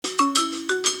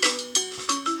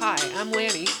I'm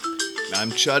Lanny, And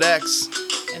I'm Chud X.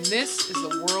 and this is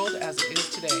the world as it is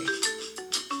today.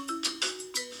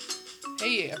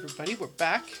 Hey, everybody, we're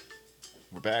back.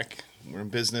 We're back. We're in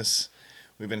business.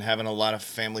 We've been having a lot of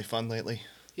family fun lately.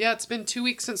 Yeah, it's been 2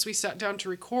 weeks since we sat down to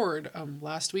record.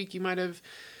 Last week, you might have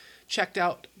checked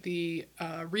out the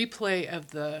replay of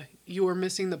the You Were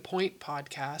Missing the Point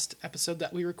podcast episode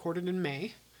that we recorded in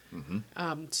May.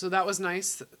 So that was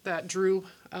nice that Drew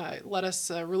let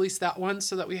us release that one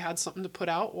so that we had something to put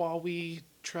out while we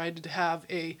tried to have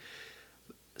a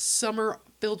summer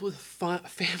filled with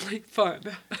family fun.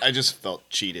 I just felt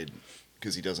cheated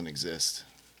because he doesn't exist.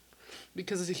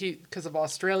 because of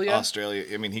Australia. Australia,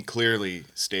 I mean, he clearly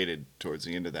stated towards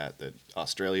the end of that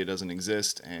Australia doesn't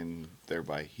exist and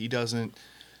thereby he doesn't.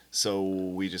 So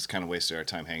we just kind of wasted our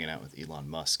time hanging out with Elon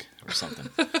Musk or something.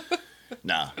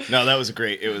 No, that was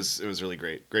great. It was really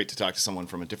great. Great to talk to someone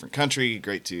from a different country.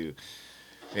 Great to,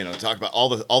 talk about all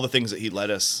the things that he led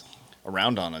us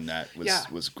around on, and that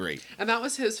was great. And that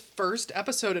was his first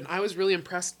episode, and I was really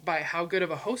impressed by how good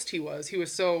of a host he was. He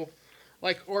was so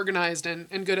organized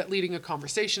and good at leading a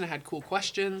conversation. I had cool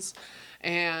questions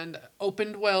and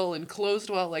opened well and closed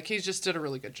well. He just did a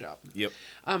really good job. Yep.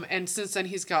 And since then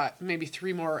he's got maybe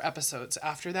 3 more episodes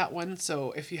after that one.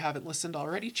 So if you haven't listened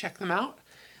already, check them out.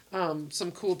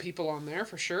 Some cool people on there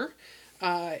for sure.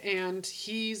 And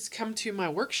he's come to my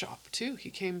workshop too. He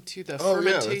came to the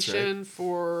fermentation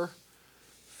for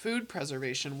food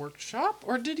preservation workshop,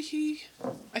 or did he?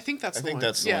 I think that's the one.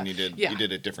 That's the one you did. Yeah. You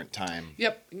did at a different time.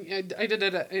 Yep, I did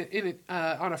it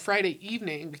on a Friday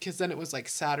evening because then it was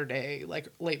Saturday,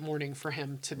 late morning for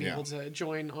him to be able to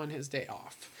join on his day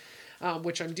off,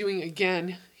 which I'm doing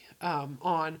again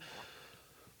on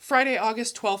Friday,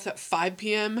 August 12th at 5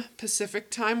 p.m.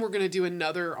 Pacific time. We're going to do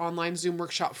another online Zoom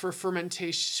workshop for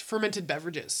fermented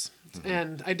beverages. Mm-hmm.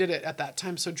 And I did it at that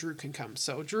time so Drew can come.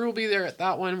 So Drew will be there at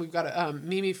that one. We've got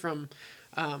Mimi from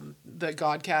the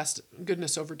Godcast,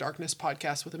 Goodness Over Darkness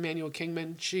podcast with Emmanuel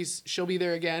Kingman. She'll be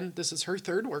there again. This is her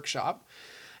 3rd workshop.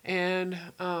 And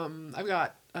I've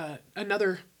got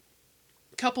another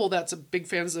couple that's a big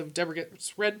fans of Deborah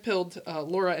Gets Red Pilled,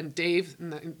 Laura and Dave,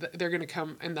 and they're going to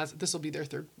come, and this will be their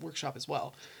 3rd workshop as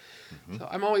well. Mm-hmm. So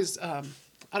I'm always,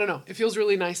 I don't know, it feels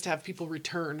really nice to have people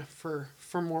return for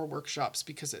more workshops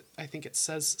because I think it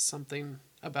says something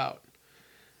about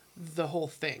the whole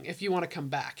thing. If you want to come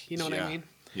back, you know what I mean?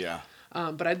 Yeah.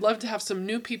 But I'd love to have some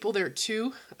new people there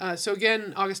too. So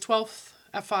again, August 12th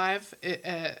at 5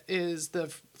 is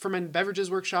the fermented beverages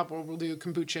workshop where we'll do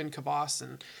kombucha and kvass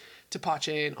and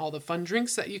tepache and all the fun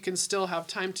drinks that you can still have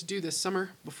time to do this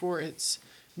summer before it's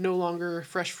no longer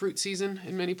fresh fruit season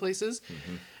in many places.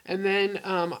 Mm-hmm. And then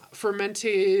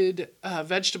fermented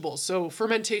vegetables. So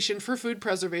fermentation for food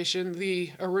preservation,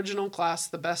 the original class,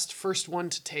 the best first one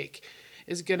to take,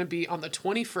 is going to be on the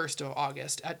 21st of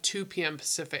August at 2 p.m.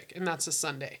 Pacific, and that's a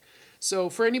Sunday. So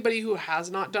for anybody who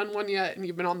has not done one yet and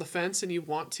you've been on the fence and you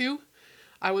want to,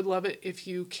 I would love it if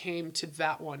you came to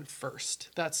that one first.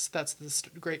 That's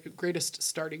the greatest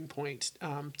starting point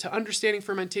to understanding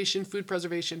fermentation, food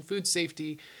preservation, food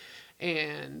safety,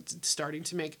 and starting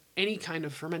to make any kind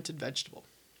of fermented vegetable.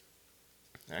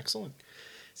 Excellent.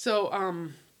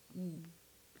 So,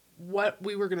 what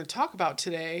we were going to talk about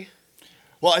today.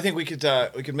 Well, I think we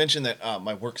could mention that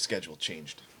my work schedule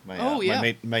changed.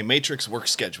 My Matrix work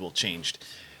schedule changed.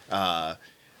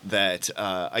 That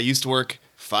I used to work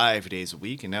 5 days a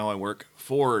week, and now I work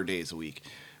 4 days a week,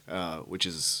 which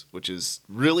is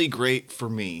really great for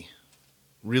me.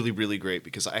 Really, really great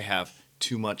because I have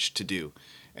too much to do.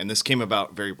 And this came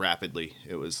about very rapidly.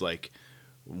 It was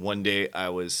one day I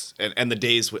was, and the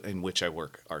days in which I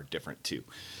work are different too.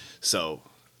 So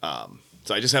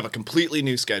I just have a completely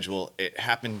new schedule. It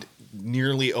happened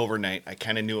nearly overnight. I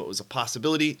kind of knew it was a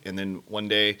possibility. And then one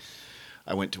day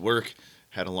I went to work,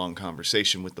 had a long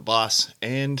conversation with the boss,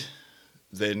 and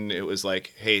then it was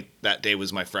hey, that day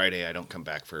was my Friday. I don't come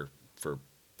back for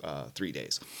 3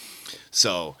 days.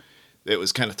 So it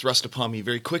was kind of thrust upon me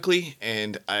very quickly,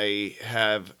 and I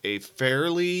have a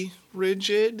fairly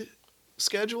rigid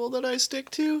schedule that I stick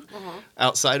to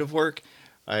outside of work.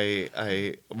 I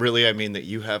mean that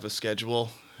you have a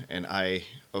schedule, and I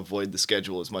avoid the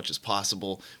schedule as much as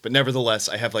possible. But nevertheless,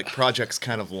 I have projects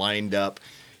kind of lined up,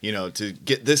 to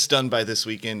get this done by this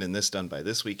weekend and this done by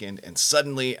this weekend. And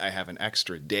suddenly I have an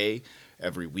extra day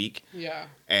every week. Yeah.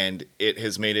 And it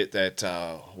has made it that,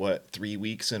 3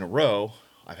 weeks in a row,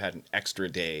 I've had an extra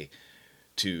day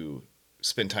to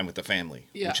spend time with the family,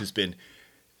 which has been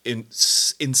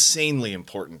insanely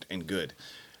important and good.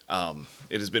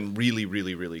 It has been really,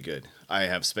 really, really good. I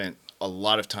have spent a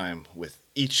lot of time with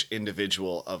each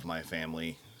individual of my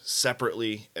family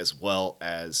separately as well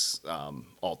as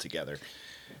all together.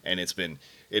 And I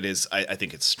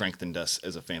think it's strengthened us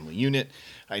as a family unit.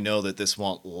 I know that this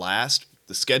won't last.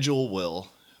 The schedule will,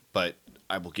 but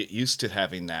I will get used to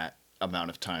having that amount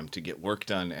of time to get work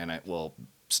done, and it'll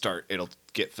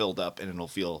get filled up and it'll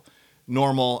feel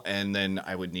normal, and then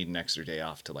I would need an extra day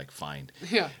off to like find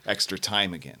extra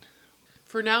time again.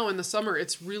 For now in the summer,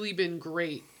 it's really been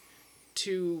great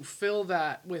to fill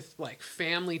that with like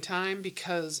family time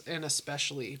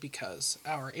especially because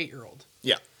our 8-year-old.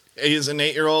 Yeah. He's an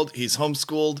 8-year-old. He's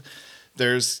homeschooled.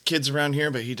 There's kids around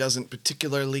here, but he doesn't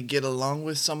particularly get along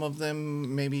with some of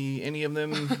them, maybe any of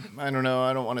them. I don't know.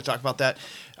 I don't want to talk about that.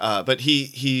 But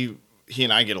he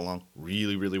and I get along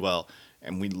really, really well,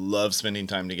 and we love spending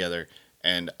time together.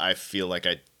 And I feel like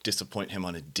I disappoint him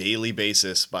on a daily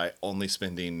basis by only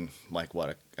spending like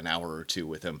an hour or two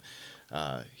with him.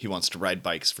 He wants to ride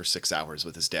bikes for 6 hours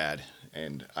with his dad,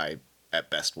 and I at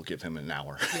best will give him an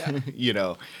hour.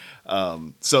 Yeah.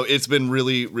 So it's been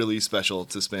really, really special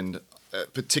to spend,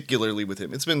 particularly with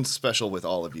him. It's been special with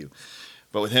all of you,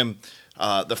 but with him,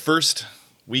 the first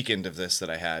weekend of this that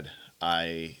I had,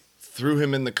 I threw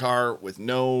him in the car with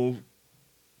no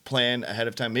plan ahead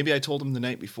of time. Maybe I told him the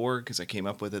night before because I came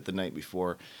up with it the night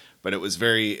before, but it was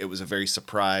a very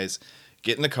surprise.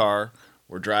 Get in the car.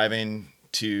 We're driving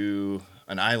to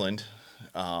an island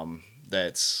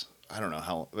that's, I don't know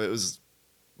how, it was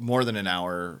more than an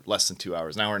hour, less than 2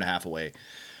 hours, an hour and a half away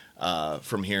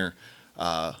from here.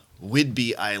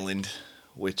 Whidbey Island,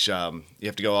 which you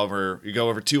have to go over. You go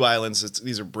over 2 islands.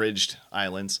 These are bridged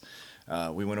islands.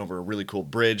 We went over a really cool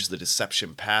bridge, the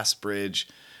Deception Pass Bridge,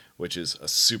 which is a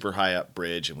super high up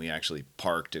bridge, and we actually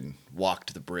parked and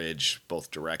walked the bridge both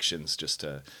directions just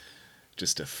to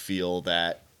feel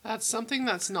that. That's something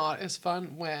that's not as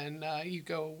fun when you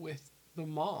go with the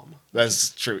mom.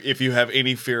 That's true. If you have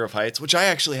any fear of heights, which I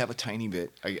actually have a tiny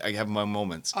bit, I have my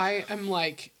moments. I am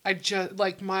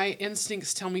my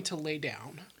instincts tell me to lay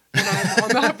down when I'm on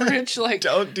that bridge. Like,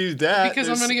 don't do that because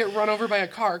I'm gonna get run over by a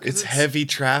car. It's heavy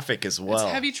traffic as well.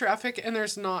 It's heavy traffic, and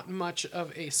there's not much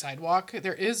of a sidewalk.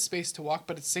 There is space to walk,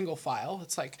 but it's single file.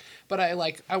 It's like, but I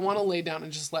want to lay down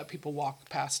and just let people walk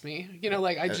past me.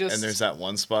 And there's that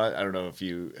one spot. I don't know if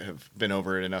you have been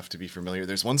over it enough to be familiar.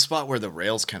 There's one spot where the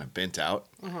rail's kind of bent out,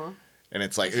 and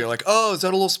it's like you're like, oh, is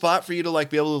that a little spot for you to like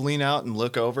be able to lean out and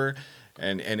look over?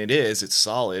 And it's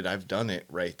solid. I've done it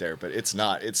right there, but it's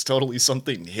not. It's totally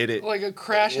something hit it. Like a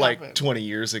crash happened. 20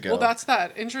 years ago. Well, that's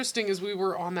that. Interesting is we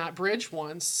were on that bridge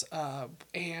once,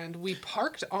 and we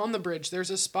parked on the bridge. There's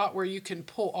a spot where you can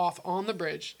pull off on the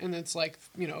bridge, and it's like,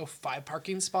 5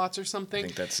 parking spots or something. I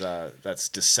think that's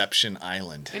Deception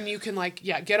Island. And you can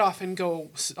get off and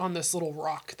go on this little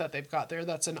rock that they've got there.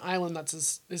 That's an island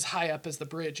that's as high up as the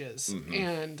bridge is. Mm-hmm.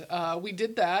 And we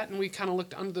did that, and we kind of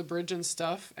looked under the bridge and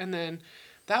stuff, and then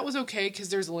that was okay because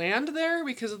there's land there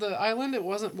because of the island. It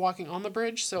wasn't walking on the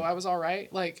bridge, so I was all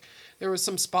right. Like, there was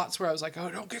some spots where I was like, oh,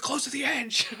 don't get close to the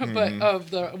edge.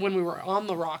 But when we were on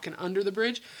the rock and under the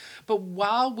bridge. But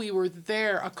while we were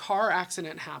there, a car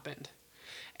accident happened.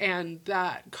 And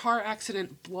that car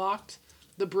accident blocked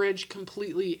the bridge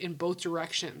completely in both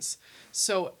directions.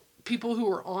 So people who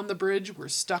were on the bridge were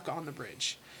stuck on the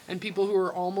bridge. And people who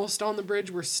were almost on the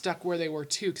bridge were stuck where they were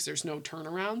too because there's no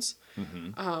turnarounds.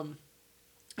 Mm-hmm.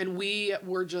 And we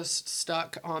were just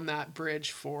stuck on that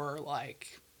bridge for 4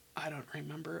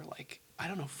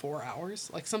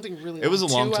 hours, like something really long. It was a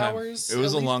long 2 time. hours. It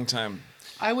was a long time.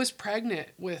 I was pregnant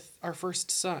with our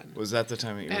first son. Was that the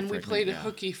time that you were pregnant? And we played a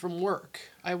hooky from work.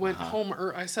 I went home.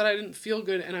 I said I didn't feel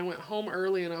good, and I went home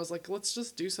early, and I was like, let's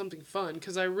just do something fun,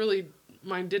 because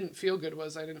mine didn't feel good.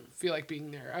 I didn't feel like being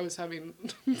there. I was having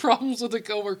problems with a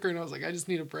coworker, and I was like, I just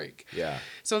need a break. Yeah.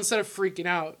 So instead of freaking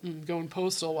out and going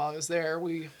postal while I was there,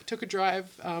 we took a drive.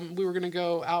 We were going to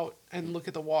go out and look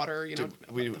at the water, Did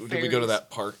we go to that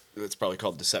park that's probably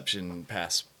called Deception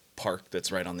Pass Park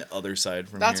that's right on the other side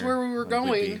from That's here? where we were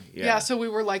going. Yeah, so we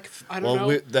were like, I don't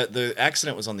know. The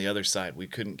accident was on the other side. We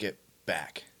couldn't get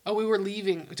back. Oh, we were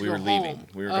leaving to go home.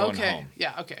 We were going home.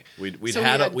 Yeah, okay. We'd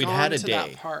had a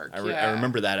day. Park. I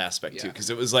remember that aspect too, because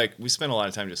it was like we spent a lot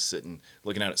of time just sitting,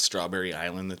 looking out at Strawberry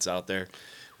Island that's out there,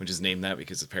 which is named that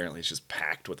because apparently it's just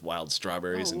packed with wild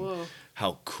strawberries, and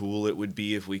how cool it would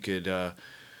be if we could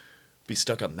be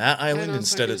stuck on that island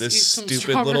instead of this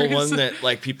stupid little one that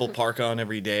like people park on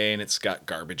every day, and it's got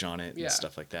garbage on it and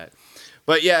stuff like that.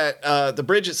 But yeah, the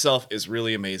bridge itself is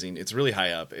really amazing. It's really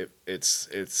high up. It's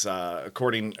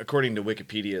according to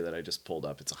Wikipedia that I just pulled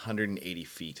up, it's 180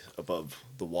 feet above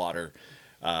the water,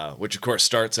 which of course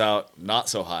starts out not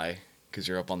so high because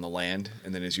you're up on the land,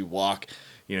 and then as you walk,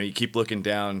 you keep looking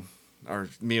down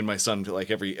me and my son, like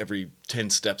every 10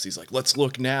 steps, he's like, let's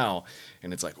look now.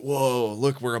 And it's like, whoa,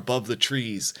 look, we're above the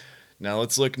trees. Now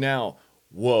let's look now.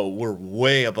 Whoa, we're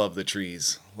way above the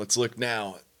trees. Let's look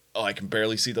now. Oh, I can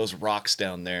barely see those rocks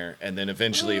down there. And then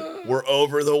eventually we're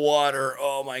over the water.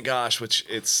 Oh my gosh, which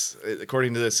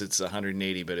according to this, it's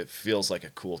 180, but it feels like a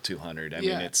cool 200. I mean,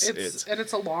 it's and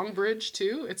it's a long bridge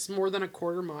too. It's more than a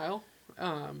quarter mile.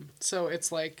 So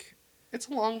it's like, it's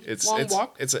a long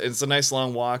walk. It's a nice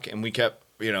long walk. And we kept,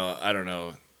 I don't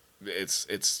know,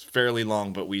 it's fairly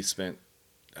long, but we spent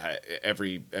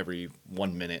every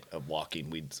 1 minute of walking,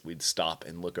 we'd stop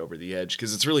and look over the edge,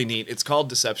 because it's really neat. It's called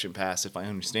Deception Pass, if I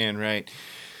understand right,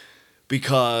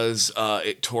 because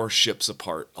it tore ships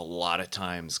apart a lot of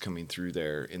times coming through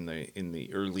there in the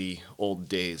early old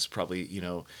days, probably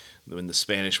when the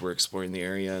Spanish were exploring the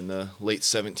area in the late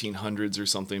 1700s or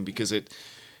something, because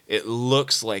it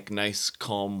looks like nice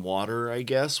calm water, I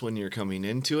guess, when you're coming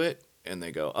into it, and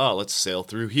they go, oh, let's sail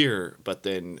through here, but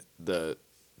then the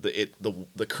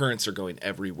currents are going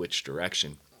every which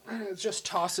direction. And it just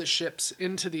tosses ships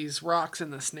into these rocks in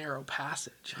this narrow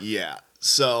passage. Yeah.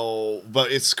 So,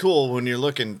 but it's cool when you're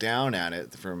looking down at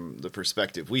it from the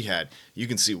perspective we had. You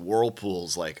can see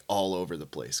whirlpools like all over the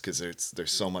place because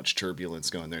there's so much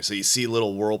turbulence going there. So you see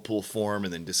little whirlpool form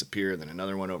and then disappear, and then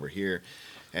another one over here.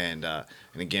 And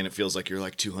again, it feels like you're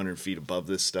like 200 feet above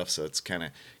this stuff. So it's kind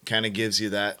of gives you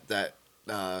that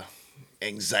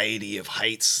anxiety of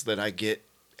heights that I get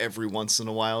every once in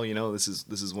a while. This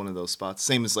is one of those spots.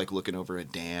 Same as like looking over a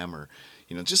dam, or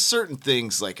just certain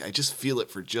things. Like I just feel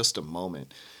it for just a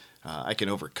moment. I can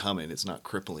overcome it. It's not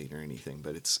crippling or anything,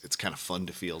 but it's kind of fun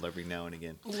to feel every now and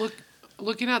again.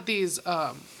 Looking at these,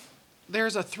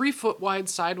 there's a 3-foot wide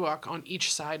sidewalk on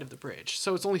each side of the bridge.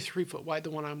 So it's only 3 foot wide, the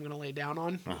one I'm going to lay down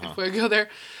on if we go there.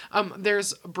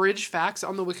 There's bridge facts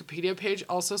on the Wikipedia page.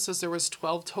 Also says there was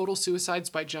 12 total suicides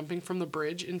by jumping from the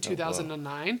bridge in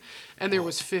 2009, and there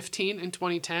was 15 in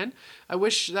 2010. I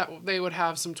wish that they would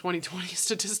have some 2020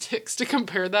 statistics to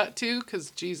compare that to,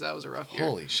 because, geez, that was a rough year.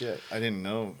 Holy shit. I didn't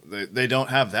know. They don't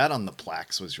have that on the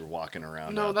plaques as you're walking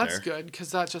around. No, that's good,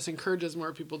 because that just encourages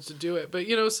more people to do it. But,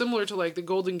 similar to like the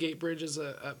Golden Gate Bridge is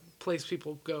a place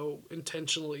people go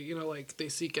intentionally, like they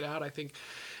seek it out. I think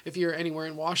if you're anywhere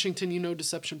in Washington,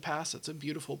 Deception Pass, it's a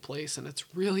beautiful place, and it's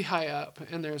really high up,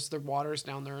 and the waters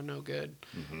down there are no good,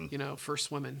 for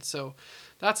swimming. So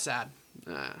that's sad.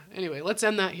 Anyway, let's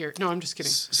end that here. No, I'm just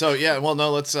kidding. So yeah, well,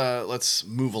 no, let's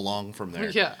move along from there.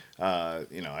 Yeah.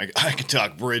 I could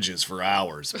talk bridges for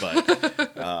hours,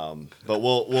 but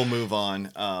we'll move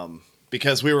on,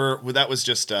 because that was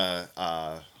just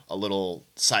a little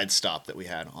side stop that we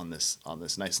had on this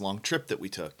nice long trip that we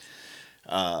took.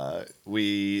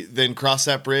 We then crossed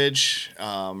that bridge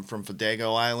from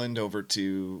Fadago Island over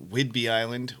to Whidbey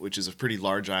Island, which is a pretty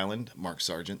large island. Mark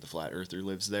Sargent, the flat earther,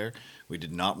 lives there. We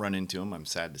did not run into him, I'm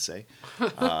sad to say.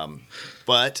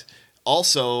 But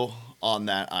also on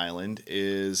that island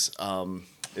is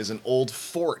an old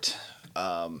fort,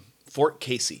 Fort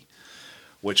Casey,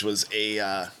 which was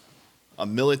a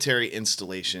military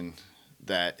installation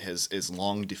that is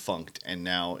long defunct and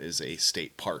now is a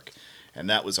state park. And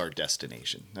that was our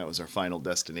destination. That was our final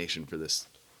destination for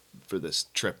this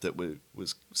trip that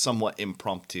was somewhat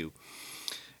impromptu.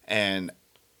 And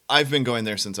I've been going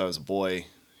there since I was a boy,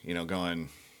 going,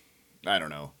 I don't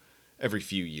know, every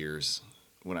few years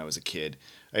when I was a kid.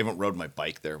 I even rode my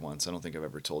bike there once. I don't think I've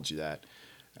ever told you that.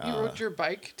 You rode your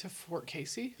bike to Fort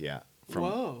Casey? Yeah.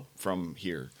 Whoa. From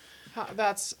here.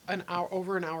 That's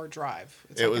over an hour drive.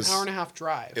 It's an hour and a half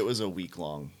drive. It was a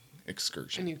week-long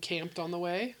excursion. And you camped on the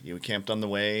way? Yeah, we camped on the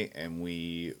way, and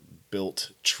we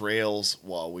built trails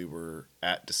while we were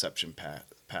at Deception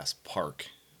Pass Park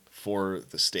for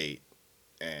the state.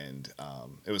 And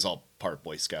it was all part of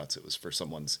Boy Scouts. It was for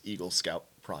someone's Eagle Scout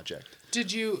project.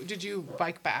 Did you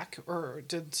bike back, or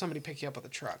did somebody pick you up with a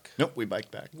truck? Nope, we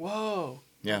biked back. Whoa.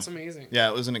 Yeah. That's amazing. Yeah,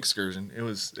 it was an excursion. It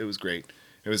was great.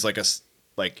 It was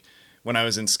like when I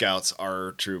was in Scouts,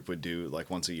 our troop would do, like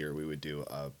once a year, we would do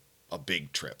a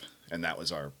big trip. And that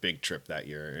was our big trip that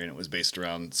year. And it was based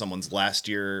around someone's last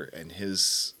year and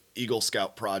his Eagle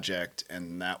Scout project.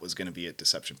 And that was going to be at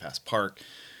Deception Pass Park.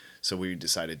 So we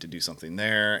decided to do something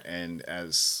there. And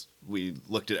as we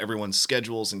looked at everyone's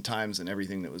schedules and times and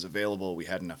everything that was available, we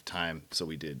had enough time. So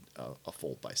we did a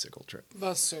full bicycle trip.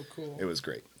 That's so cool. It was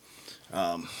great.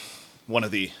 One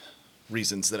of the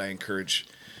reasons that I encourage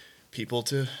people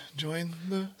to join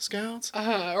the Scouts.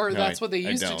 That's what they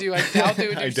used to do. I doubt they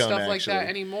would do stuff like that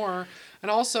anymore. And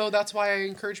also, that's why I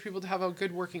encourage people to have a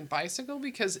good working bicycle,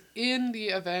 because in the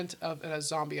event of a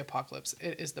zombie apocalypse,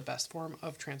 it is the best form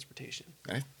of transportation.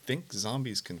 I think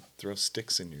zombies can throw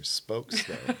sticks in your spokes,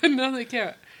 though. No, they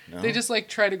can't. No? They just like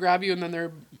try to grab you and then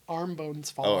their arm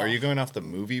bones fall off. Oh, are you going off the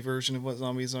movie version of what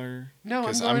zombies are? No,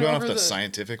 because I'm going off the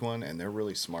scientific one, and they're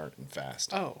really smart and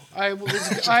fast. Oh,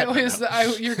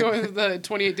 you're going the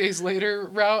 28 Days Later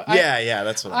route? Yeah,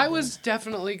 that's what I was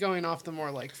definitely going off the more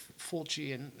like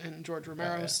Fulci and George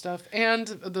Romero stuff, and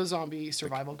the zombie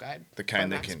survival guide. The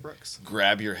kind that can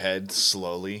grab your head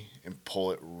slowly and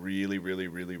pull it really, really,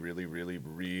 really, really, really,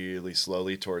 really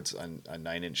slowly towards a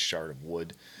 9-inch shard of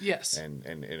wood. Yes. And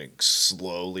it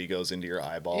slowly goes into your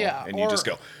eyeball. Yeah. And you just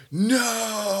go,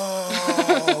 no!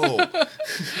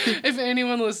 If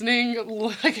anyone listening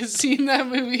has seen that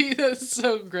movie, that's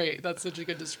so great. That's such a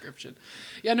good description.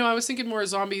 Yeah, no, I was thinking more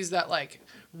zombies that like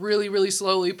really, really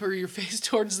slowly put your face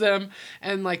towards them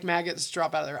and like maggots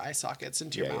drop out of their eye sockets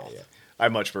into your mouth. Yeah. I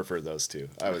much prefer those two.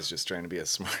 I was just trying to be a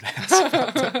smart ass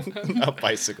about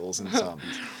bicycles and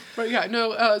zombies. But yeah,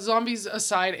 no, zombies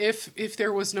aside, if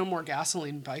there was no more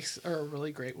gasoline, bikes are a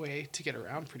really great way to get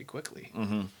around pretty quickly.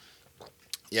 Mm-hmm.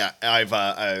 Yeah,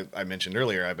 I mentioned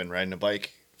earlier, I've been riding a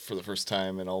bike for the first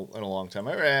time in a long time.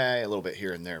 A little bit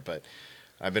here and there, but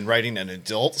I've been riding an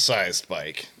adult-sized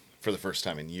bike for the first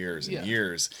time in years and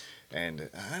years,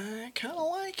 and I kind of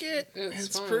like it.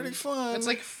 It's pretty fun. It's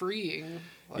like freeing.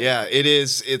 Yeah, it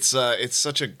is. It's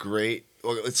such a great.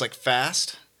 Well, it's like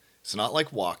fast. It's not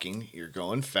like walking. You're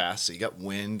going fast, so you got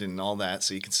wind and all that,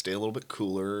 so you can stay a little bit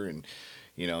cooler, and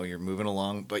you're moving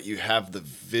along. But you have the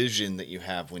vision that you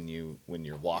have when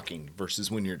you're walking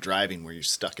versus when you're driving, where you're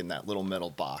stuck in that little metal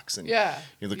box and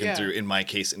you're looking through, in my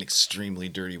case, an extremely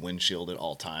dirty windshield at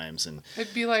all times. And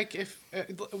it'd be like if,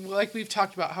 like we've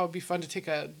talked about, how it'd be fun to take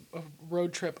a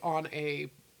road trip on a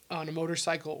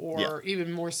motorcycle, or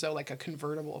even more so like a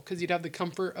convertible, because you'd have the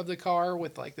comfort of the car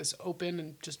with like this open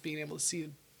and just being able to see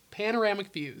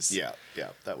panoramic views. Yeah,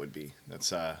 that would be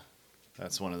that's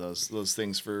one of those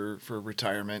things for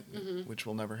retirement, which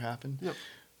will never happen. No.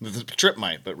 The trip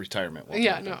might, but retirement won't.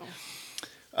 Yeah, happen.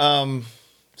 No.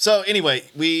 So anyway,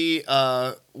 we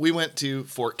went to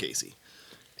Fort Casey,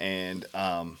 and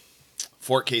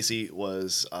Fort Casey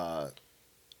was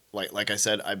like I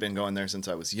said, I've been going there since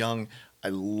I was young. I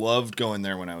loved going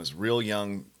there when I was real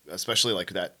young, especially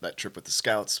like that trip with the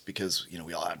Scouts, because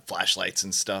we all had flashlights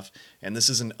and stuff. And this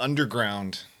is an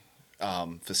underground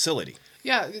facility.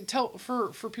 Yeah,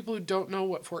 for people who don't know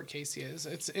what Fort Casey is,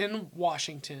 it's in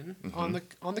Washington, on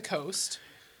the coast.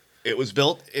 It was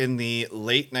built in the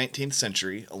late 19th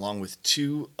century, along with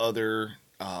two other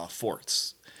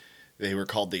forts. They were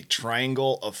called the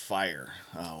Triangle of Fire.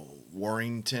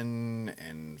 Warrington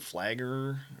and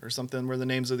Flagler or something were the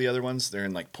names of the other ones. They're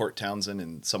in like Port Townsend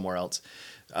and somewhere else.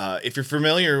 If you're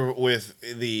familiar with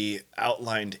the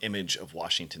outlined image of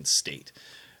Washington State,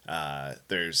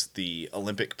 there's the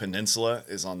Olympic Peninsula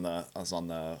is on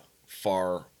the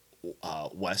far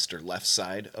west or left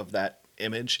side of that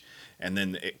image, and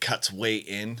then it cuts way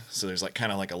in, so there's like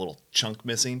kind of like a little chunk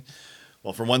missing.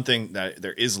 Well, for one thing,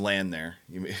 there is land there.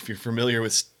 If you're familiar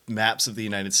with maps of the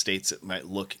United States, it might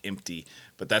look empty,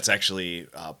 but that's actually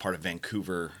part of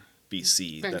Vancouver,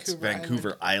 BC.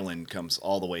 Vancouver Island comes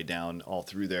all the way down, all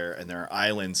through there, and there are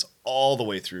islands all the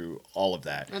way through all of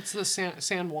that. That's the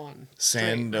San Juan.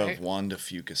 Sand of Juan de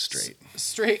Fuca Strait.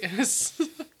 Strait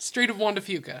of Juan de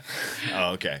Fuca.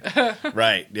 Oh, okay.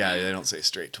 Right. Yeah, they don't say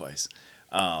strait twice.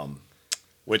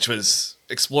 Which was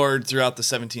explored throughout the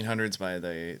 1700s by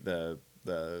the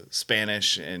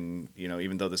Spanish, and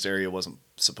even though this area wasn't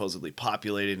supposedly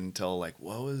populated until like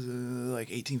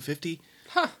 1850.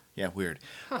 Huh. Yeah, weird.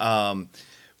 Huh.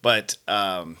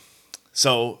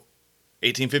 So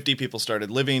 1850 people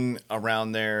started living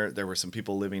around there. There were some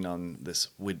people living on this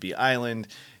Whidbey Island,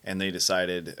 and they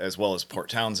decided, as well as Port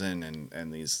Townsend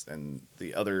and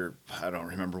the other, I don't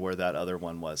remember where that other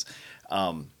one was.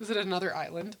 Is it another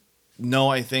island? No,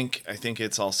 I think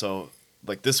it's also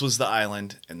like this was the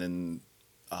island, and then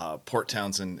Port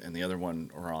Townsend and the other one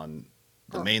are on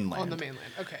the mainland. On the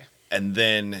mainland, okay. And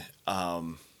then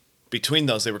between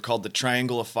those, they were called the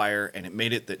Triangle of Fire, and it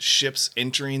made it that ships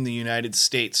entering the United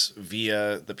States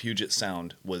via the Puget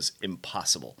Sound was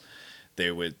impossible. They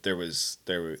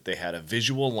had a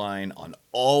visual line on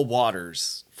all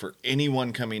waters for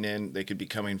anyone coming in. They could be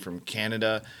coming from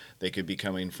Canada. They could be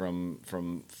coming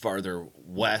from farther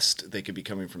west. They could be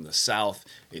coming from the south.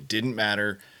 It didn't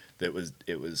matter.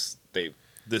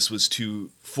 This was to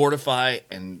fortify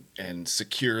and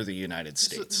secure the United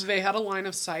States. So they had a line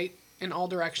of sight in all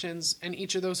directions, and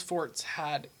each of those forts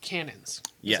had cannons.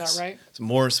 Yes. Is that right?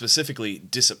 More specifically,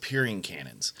 disappearing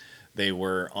cannons. They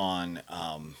were on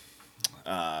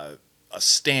a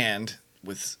stand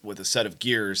with a set of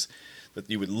gears that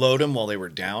you would load them while they were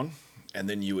down, and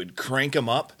then you would crank them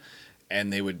up,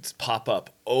 and they would pop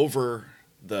up over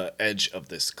the edge of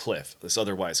this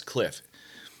otherwise cliff,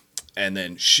 and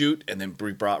then shoot, and then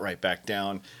be brought right back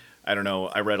down. I don't know.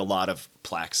 I read a lot of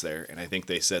plaques there, and I think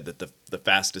they said that the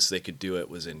fastest they could do it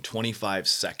was in 25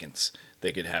 seconds.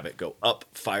 They could have it go up,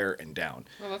 fire, and down.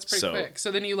 Well, that's pretty quick.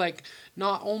 So then you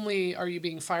not only are you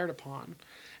being fired upon,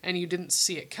 and you didn't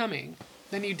see it coming,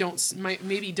 then you don't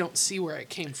see where it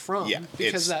came from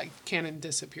because that cannon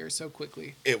disappears so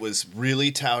quickly. It was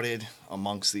really touted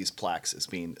amongst these plaques as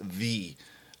being the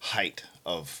height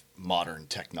of modern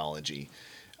technology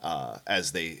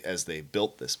as they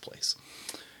built this place,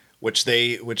 which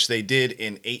they did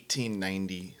in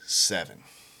 1897.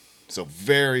 So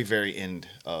very, very end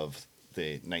of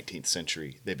the 19th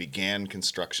century, they began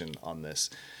construction on this.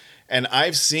 And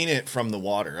I've seen it from the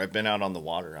water. I've been out on the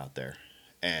water out there,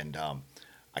 and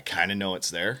I kind of know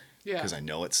it's there because I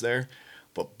know it's there.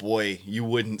 But boy, you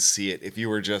wouldn't see it if you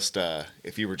were just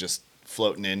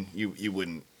floating in. You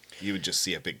wouldn't. You would just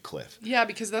see a big cliff. Yeah,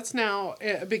 because that's now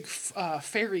a big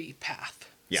ferry path.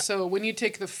 Yeah. So when you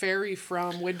take the ferry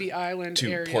from Whidbey Island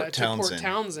area to Port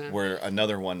Townsend, where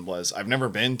another one was, I've never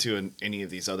been to any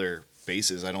of these other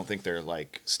bases. I don't think they're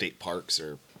like state parks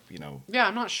or, you know. Yeah,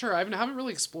 I'm not sure. I haven't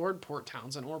really explored Port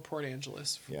Townsend or Port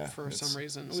Angeles for some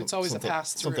reason. It's always a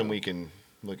pass through. Something we can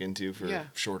look into for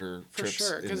shorter trips. For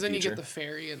sure, because then you get the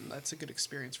ferry, and that's a good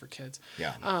experience for kids.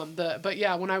 Yeah. But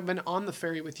yeah, when I've been on the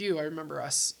ferry with you, I remember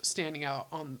us standing out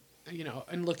on,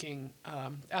 and looking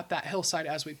at that hillside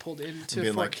as we pulled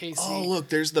into Fort Casey. Oh, look,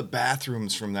 there's the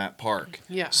bathrooms from that park.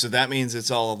 Yeah. So that means it's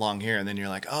all along here, and then you're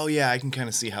like, oh yeah, I can kind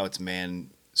of see how it's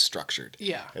structured.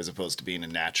 Yeah. As opposed to being a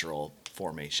natural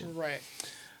formation. Right.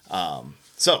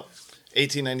 So,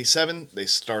 1897, they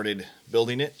started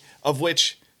building it, of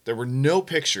which there were no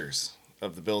pictures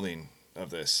of the building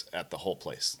of this at the whole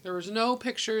place. There was no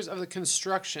pictures of the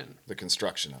construction. The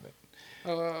construction of it.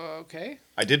 Okay.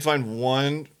 I did find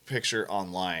one picture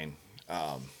online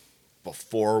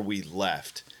before we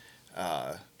left.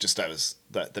 Just I was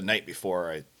the night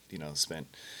before I spent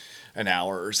an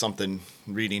hour or something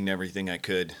reading everything I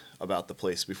could about the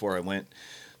place before I went,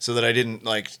 so that I didn't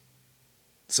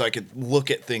so I could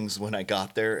look at things when I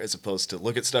got there, as opposed to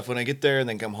look at stuff when I get there and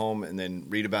then come home and then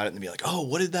read about it and be like, oh,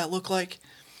 what did that look like?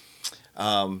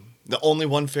 The only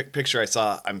one picture I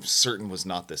saw, I'm certain, was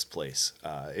not this place.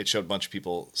 It showed a bunch of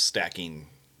people stacking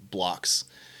blocks,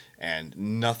 and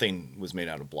nothing was made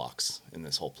out of blocks in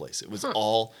this whole place. It was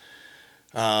all,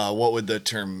 what would the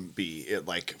term be?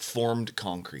 Formed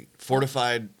concrete,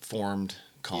 fortified formed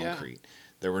concrete. Yeah.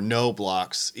 There were no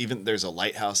blocks. Even there's a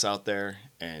lighthouse out there,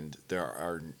 and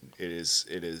it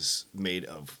is made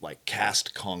of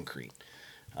cast concrete.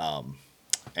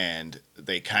 And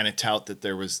they kind of tout that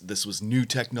this was new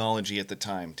technology at the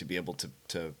time to be able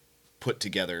to put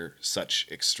together such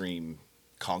extreme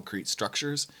concrete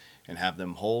structures and have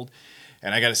them hold.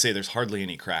 And I got to say, there's hardly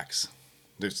any cracks.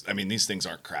 These things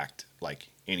aren't cracked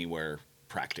anywhere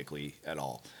practically at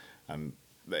all.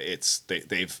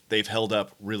 They've held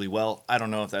up really well. I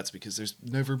don't know if that's because there's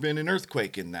never been an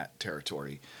earthquake in that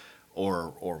territory,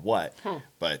 or what.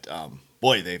 But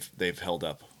boy, they've held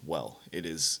up well. It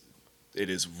is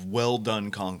well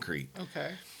done concrete.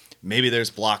 Okay. Maybe there's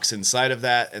blocks inside of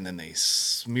that, and then they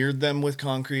smeared them with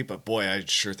concrete. But boy, I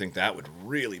sure think that would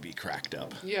really be cracked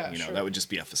up. Yeah, sure. That would just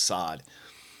be a facade.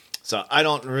 So I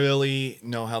don't really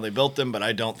know how they built them, but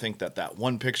I don't think that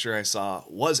one picture I saw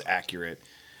was accurate.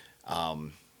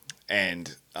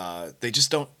 And they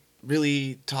just don't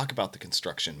really talk about the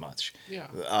construction much. Yeah.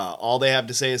 All they have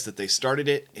to say is that they started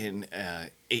it in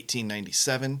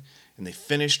 1897, and they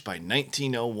finished by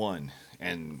 1901.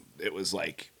 And it was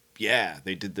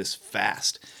they did this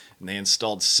fast. And they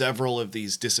installed several of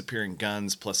these disappearing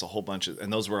guns, plus a whole bunch of,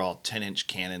 and those were all 10-inch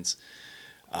cannons.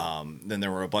 Then there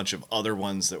were a bunch of other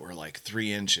ones that were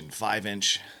 3-inch and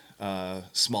 5-inch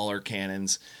smaller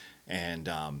cannons. And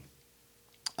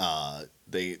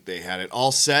they had it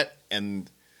all set, and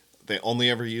they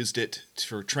only ever used it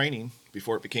for training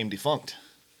before it became defunct.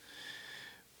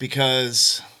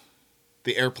 Because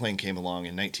the airplane came along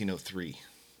in 1903.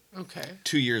 Okay.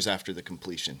 2 years after the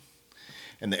completion.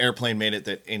 And the airplane made it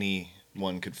that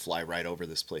anyone could fly right over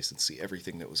this place and see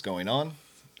everything that was going on,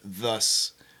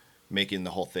 thus making the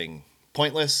whole thing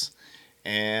pointless.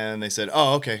 And they said,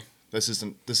 oh, okay, this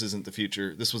isn't the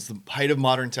future. This was the height of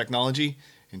modern technology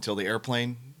until the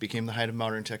airplane became the height of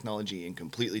modern technology and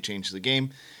completely changed the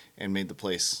game. and made the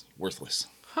place worthless.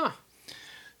 Huh.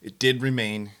 It did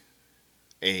remain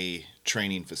a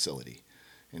training facility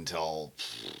until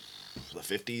the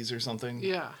 50s or something.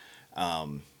 Yeah.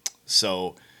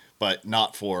 So, but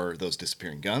not for those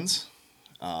disappearing guns.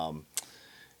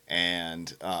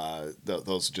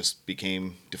 Those just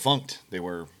became defunct. They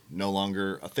were no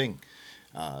longer a thing.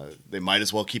 They might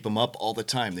as well keep them up all the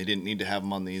time. They didn't need to have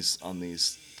them on these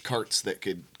carts that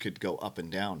could go up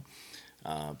and down.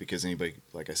 Because anybody,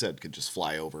 like I said, could just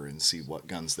fly over and see what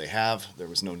guns they have. There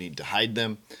was no need to hide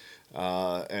them.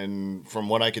 And from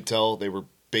what I could tell, they were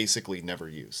basically never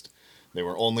used. They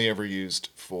were only ever used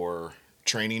for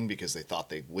training because they thought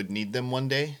they would need them one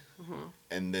day. Mm-hmm.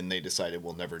 And then they decided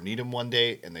we'll never need them one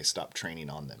day, and they stopped training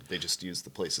on them. They just used the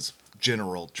place as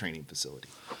general training facility.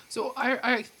 So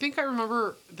I think I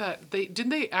remember that didn't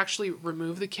they actually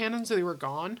remove the cannons so they were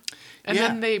gone? And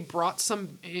then they brought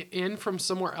some in from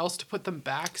somewhere else to put them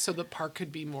back so the park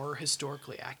could be more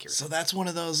historically accurate. So that's one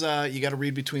of those you got to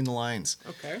read between the lines.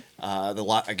 Okay. A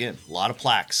lot of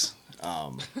plaques.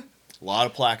 A lot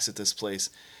of plaques at this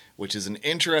place, which is an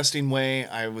interesting way.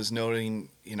 I was noting,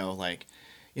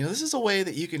 this is a way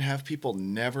that you can have people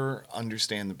never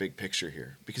understand the big picture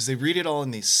here because they read it all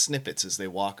in these snippets as they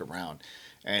walk around.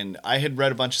 And I had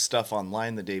read a bunch of stuff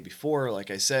online the day before, like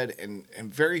I said, and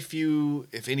very few,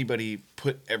 if anybody,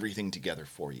 put everything together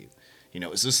for you.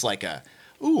 It's just like I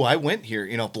went here,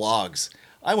 blogs.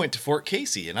 I went to Fort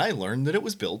Casey and I learned that it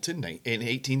was built in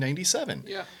 1897.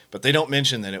 Yeah. But they don't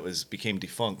mention that it became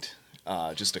defunct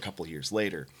just a couple years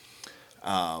later.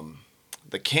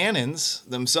 The cannons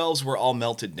themselves were all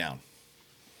melted down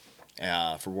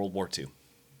for World War II.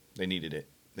 They needed it.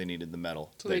 They needed the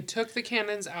metal. So they took the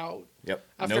cannons out. Yep.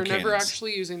 After never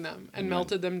actually using them and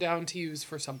melted them down to use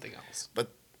for something else.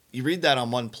 But you read that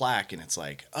on one plaque and it's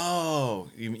like, oh,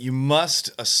 you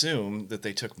must assume that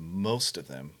they took most of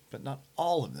them, but not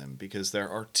all of them because there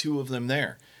are two of them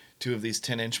there. Two of these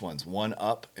 10-inch ones, one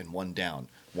up and one down.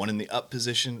 One in the up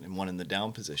position and one in the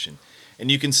down position. And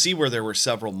you can see where there were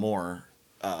several more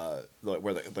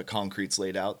where the concrete's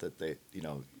laid out that they,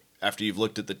 after you've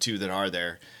looked at the two that are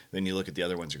there, then you look at the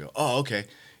other ones and go, oh, okay,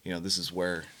 this is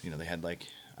where, they had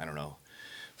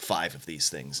 5 of these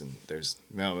things and it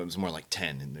was more like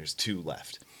 10 and there's 2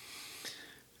 left.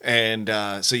 And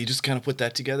so you just kind of put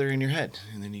that together in your head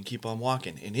and then you keep on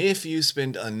walking. And if you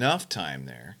spend enough time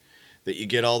there that you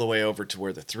get all the way over to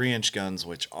where the 3-inch guns,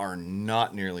 which are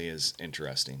not nearly as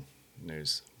interesting. And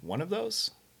there's one of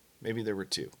those, maybe there were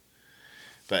 2.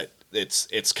 But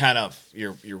it's kind of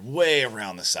you're way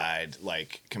around the side,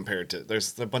 like compared to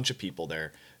there's a bunch of people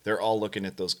there. They're all looking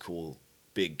at those cool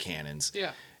big cannons.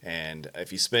 Yeah. And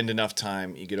if you spend enough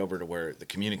time, you get over to where the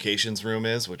communications room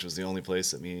is, which was the only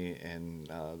place that me and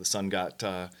the son got.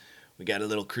 We got a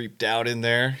little creeped out in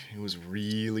there. It was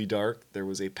really dark. There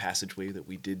was a passageway that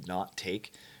we did not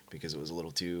take because it was a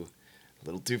little too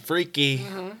freaky.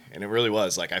 Mm-hmm. And it really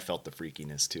was. I felt the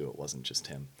freakiness too. It wasn't just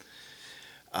him.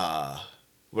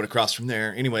 But across from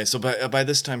there, anyway. So by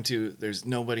this time too, there's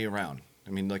nobody around.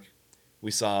 I mean,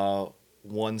 we saw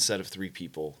one set of 3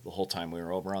 people the whole time we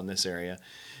were over on this area,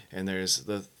 and there's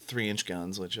the 3-inch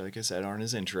guns, which, like I said, aren't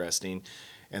as interesting.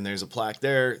 And there's a plaque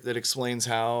there that explains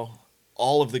how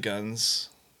all of the guns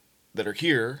that are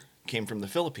here came from the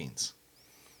Philippines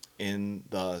in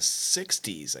the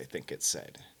 60s, I think it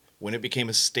said. When it became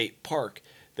a state park,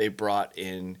 they brought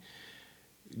in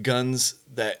guns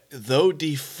that, though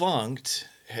defunct,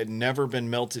 had never been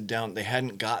melted down. They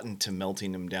hadn't gotten to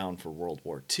melting them down for World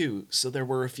War II, so there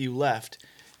were a few left,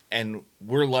 and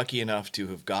we're lucky enough to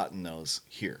have gotten those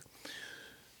here.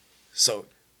 So,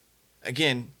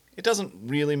 again, it doesn't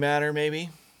really matter, maybe,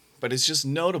 but it's just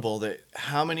notable that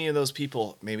how many of those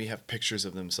people maybe have pictures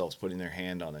of themselves putting their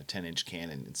hand on a 10-inch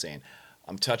cannon and saying,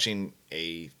 I'm touching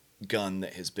a gun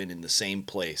that has been in the same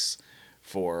place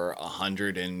for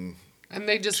 100 and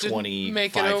they just didn't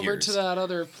make it over to that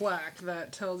other plaque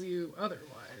that tells you otherwise.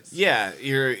 Yeah,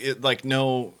 it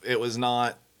was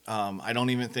not. I don't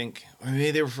even think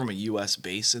maybe they were from a U.S.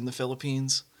 base in the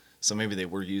Philippines, so maybe they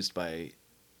were used by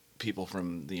people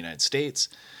from the United States.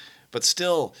 But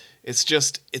still,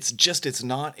 it's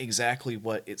not exactly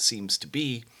what it seems to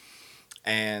be,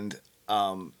 and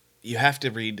you have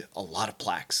to read a lot of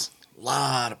plaques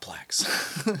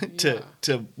to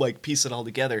piece it all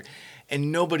together. And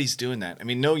nobody's doing that. I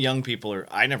mean, no young people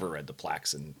I never read the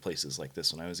plaques in places like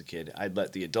this when I was a kid. I'd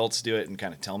let the adults do it and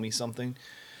kind of tell me something.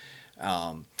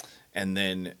 And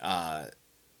then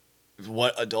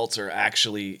what adults are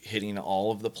actually hitting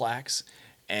all of the plaques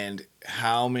and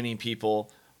how many people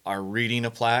are reading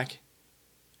a plaque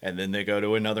and then they go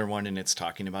to another one and it's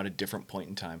talking about a different point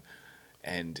in time.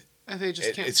 And And they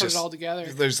just can't put it all together.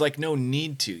 There's like no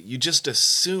need to. You just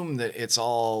assume that it's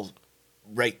all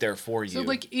right there for you. So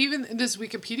like even this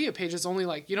Wikipedia page is only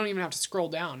like, you don't even have to scroll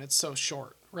down. It's so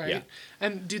short, right? Yeah.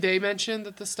 And do they mention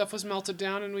that the stuff was melted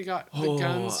down and we got the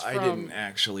guns from... I didn't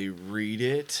actually read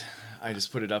it. I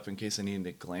just put it up in case I needed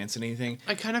to glance at anything.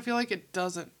 I kind of feel like it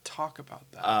doesn't talk about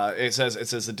that. It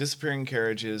says the disappearing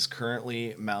carriages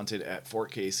currently mounted at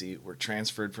Fort Casey were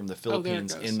transferred from the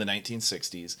Philippines in the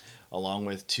 1960s, along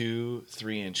with 2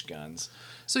 3-inch guns.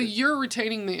 So you're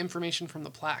retaining the information from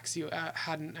the plaques. You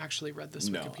hadn't actually read this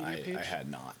Wikipedia page? No, I had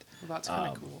not. Well, that's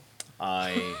kind of cool.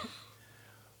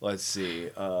 Let's see.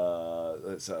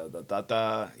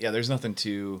 There's nothing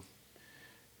too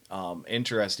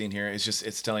interesting here.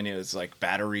 It's telling you it's like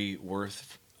Battery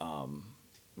Worth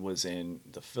was in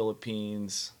the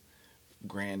Philippines,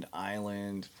 Grand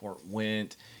Island, Fort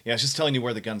Went. Yeah, it's just telling you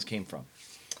where the guns came from.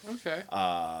 Okay.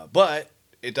 But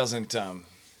it doesn't.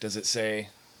 Does it say?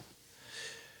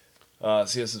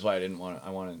 See, this is why I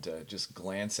wanted to just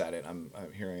glance at it. I'm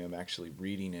hearing I'm actually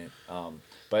reading it.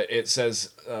 But it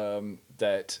says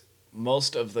that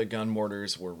most of the gun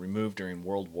mortars were removed during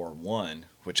World War I,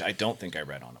 which I don't think I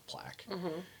read on a plaque.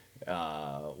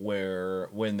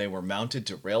 When they were mounted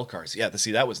to rail cars. Yeah,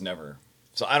 see, that was never.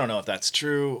 So I don't know if that's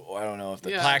true. I don't know if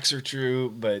the plaques are true,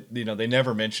 but they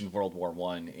never mentioned World War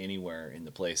I anywhere in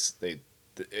the place.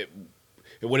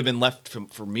 It would have been left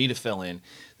for me to fill in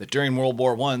that during World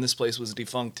War I, this place was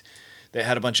defunct. They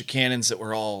had a bunch of cannons that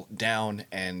were all down,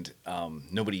 and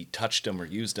nobody touched them or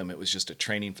used them. It was just a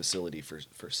training facility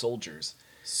for soldiers.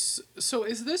 So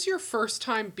is this your first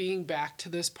time being back to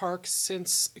this park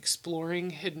since exploring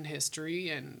hidden history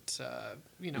and,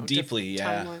 deeply,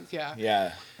 timelines? Yeah.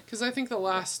 Yeah. Because I think the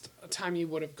last time you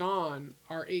would have gone,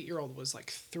 our 8-year-old was like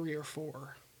 3 or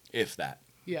 4. If that.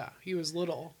 Yeah, he was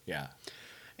little. Yeah.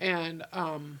 And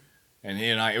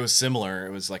it was similar.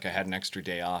 It was like I had an extra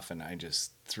day off, and I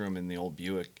just threw him in the old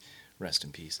Buick, rest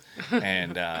in peace.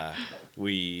 And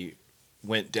we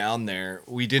went down there.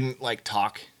 We didn't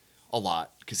talk a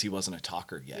lot because he wasn't a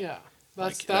talker yet. Yeah,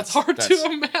 that's hard to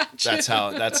imagine.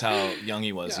 That's how young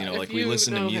he was. Yeah, we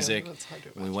listened to music.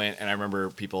 We went, and I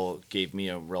remember people gave me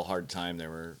a real hard time.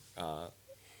 There were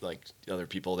other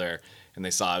people there, and they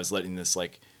saw I was letting this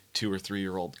 2 or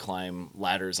 3-year-old climb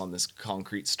ladders on this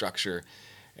concrete structure,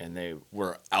 and they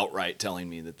were outright telling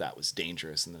me that was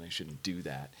dangerous and that I shouldn't do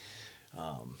that.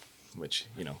 Which,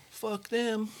 fuck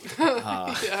them.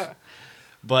 Yeah.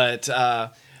 But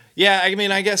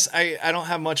I guess I don't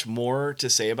have much more to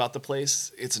say about the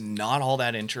place. It's not all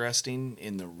that interesting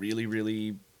in the really,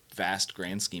 really vast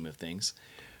grand scheme of things,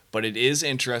 but it is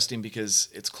interesting because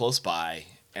it's close by,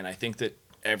 and I think that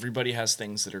everybody has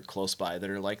things that are close by that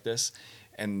are like this.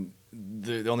 And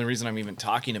the only reason I'm even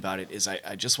talking about it is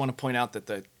I just want to point out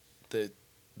that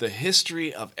the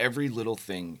history of every little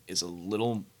thing is a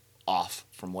little off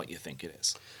from what you think it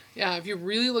is. Yeah, if you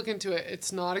really look into it,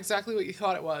 it's not exactly what you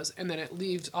thought it was, and then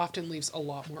it often leaves a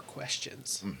lot more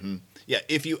questions. Mm-hmm. Yeah,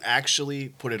 if you actually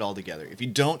put it all together. If you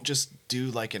don't just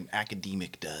do like an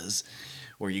academic does,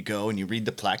 where you go and you read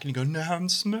the plaque and you go, "Now I'm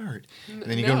smart," and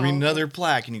then you go read another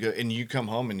plaque and you come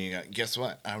home and you go, "Guess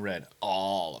what? I read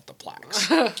all of the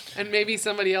plaques." And maybe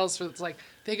somebody else was like,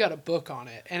 they got a book on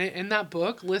it, and in that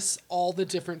book lists all the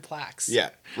different plaques.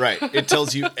 Yeah, right. It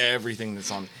tells you everything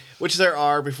that's on, which there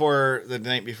are. The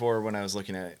night before when I was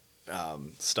looking at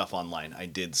stuff online, I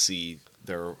did see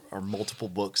there are multiple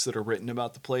books that are written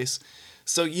about the place.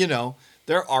 So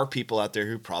there are people out there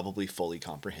who probably fully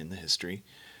comprehend the history.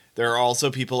 There are also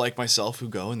people like myself who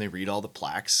go and they read all the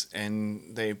plaques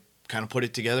and they kind of put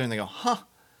it together and they go, "Huh,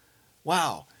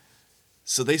 wow."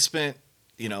 So they spent,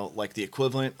 the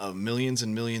equivalent of millions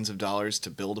and millions of dollars to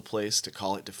build a place to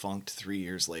call it defunct 3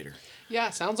 years later. Yeah,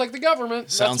 sounds like the government.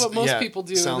 That's what most people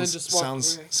do. And then just walk away.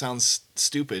 Sounds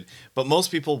stupid, but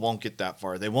most people won't get that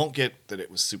far. They won't get that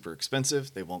it was super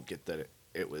expensive. They won't get that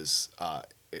it was.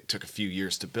 It took a few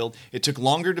years to build. It took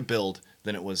longer to build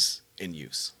than it was in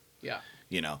use. Yeah.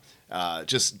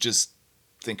 Just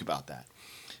think about that.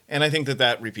 And I think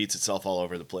that repeats itself all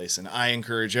over the place. And I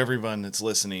encourage everyone that's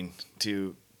listening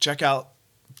to check out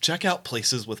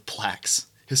places with plaques,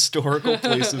 historical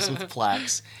places with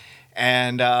plaques,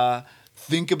 and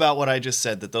think about what I just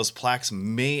said, that those plaques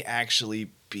may actually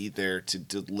be there to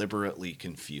deliberately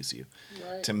confuse you,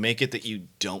 right, to make it that you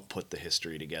don't put the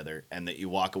history together and that you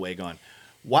walk away going,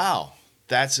 "Wow,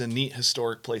 that's a neat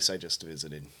historic place I just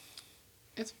visited."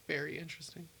 It's very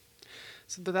interesting.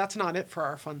 So that's not it for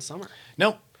our fun summer.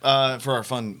 No, for our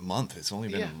fun month. It's only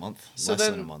been a month, less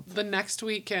than a month. The next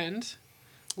weekend,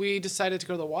 we decided to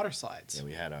go to the water slides. Yeah,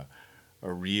 we had a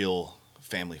real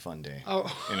family fun day.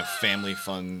 Oh. In a family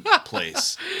fun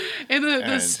place. And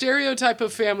the stereotype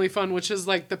of family fun, which is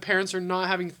like the parents are not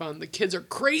having fun. The kids are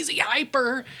crazy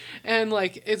hyper. And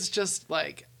like, it's just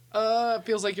like, it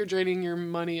feels like you're draining your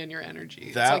money and your energy.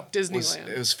 It's like Disneyland.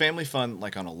 It was family fun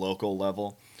like on a local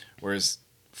level. Whereas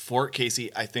Fort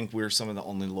Casey, I think we're some of the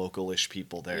only local-ish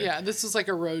people there. Yeah, this is like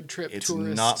a road trip It's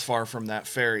tourist. not far from that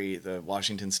ferry, the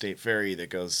Washington State Ferry that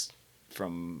goes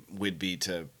from Whidbey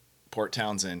to Port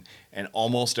Townsend, and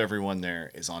almost everyone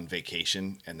there is on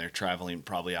vacation, and they're traveling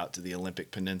probably out to the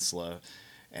Olympic Peninsula,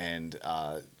 and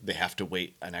they have to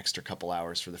wait an extra couple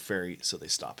hours for the ferry, so they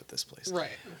stop at this place. Right.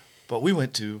 But we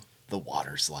went to the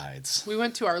water slides. We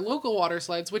went to our local water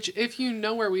slides, which if you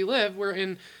know where we live, we're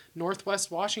in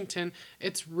Northwest Washington.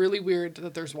 It's really weird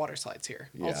that there's water slides here.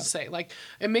 Yeah. I'll just say, like,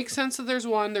 it makes sense that there's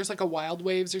one. There's like a Wild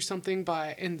Waves or something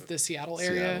in the Seattle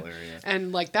area.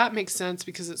 And like that makes sense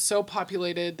because it's so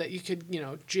populated that you could,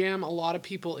 jam a lot of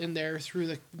people in there through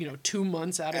the, 2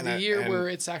 months out of the year where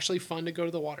it's actually fun to go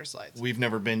to the water slides. We've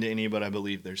never been to any, but I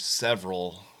believe there's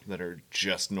several that are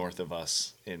just north of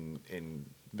us in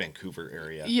Vancouver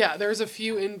area. Yeah, there's a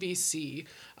few in BC.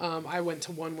 I went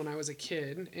to one when I was a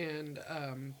kid, and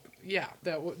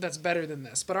that's better than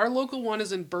this. But our local one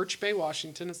is in Birch Bay,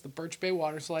 Washington. It's the Birch Bay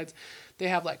Water Slides. They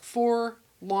have like 4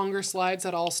 longer slides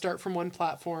that all start from one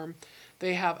platform.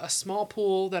 They have a small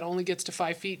pool that only gets to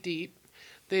 5 feet deep.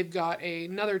 They've got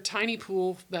another tiny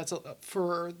pool that's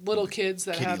for little kids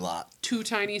that have 3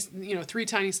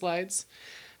 tiny slides.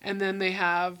 And then they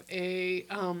have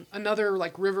another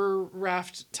like river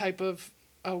raft type of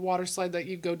water slide that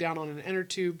you go down on an inner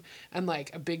tube, and like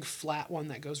a big flat one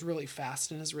that goes really fast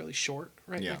and is really short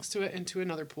next to it into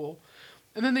another pool.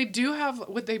 And then they do have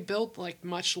what they built like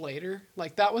much later.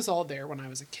 Like that was all there when I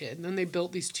was a kid. And then they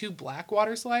built these 2 black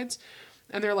water slides,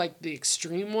 and they're like the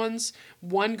extreme ones.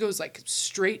 One goes like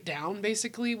straight down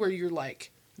basically, where you're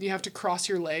like, you have to cross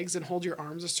your legs and hold your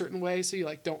arms a certain way so you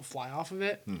like don't fly off of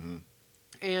it. Mm-hmm.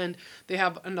 And they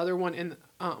have another one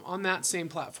on that same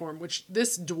platform, which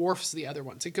this dwarfs the other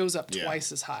ones. It goes up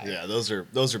twice as high. Yeah, those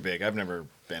are big. I've never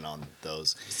been on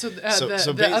those. So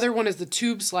the other one is the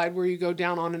tube slide, where you go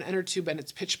down on an inner tube and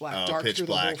it's pitch black, dark through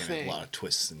the whole thing. And a lot of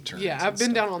twists and turns. Yeah, I've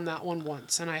been down on that one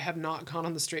once, and I have not gone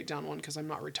on the straight down one because I'm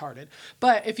not retarded.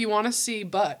 But if you want to see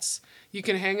butts, you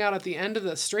can hang out at the end of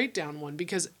the straight down one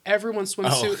because everyone's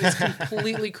swimsuit is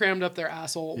completely crammed up their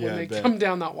asshole when they come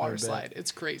down that water slide.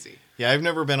 It's crazy. Yeah, I've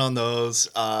never been on those.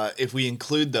 If we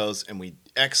include those and we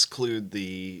exclude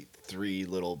the 3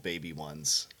 little baby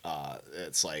ones,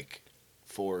 it's like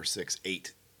 4, 6,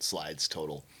 8 slides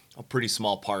total. A pretty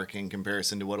small park in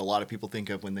comparison to what a lot of people think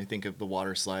of when they think of the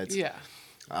water slides. Yeah.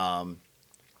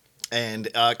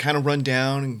 And kind of run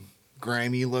down and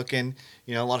grimy looking,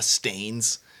 a lot of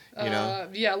stains. A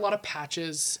lot of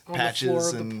patches on the floor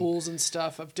of the pools and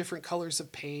stuff of different colors of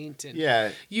paint. And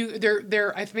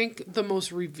they're I think the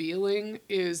most revealing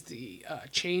is the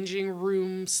changing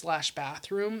room /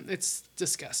 bathroom. It's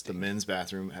disgusting. The men's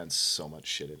bathroom had so much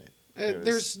shit in it.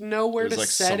 There's nowhere to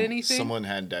set anything. Someone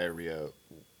had diarrhea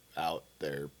out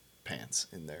their pants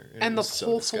in there. And the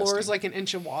whole floor is like an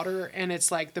inch of water, and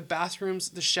it's like the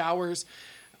bathrooms, the showers,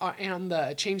 and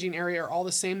the changing area are all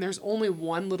the same. There's only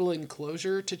one little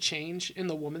enclosure to change in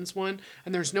the woman's one,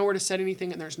 and there's nowhere to set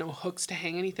anything, and there's no hooks to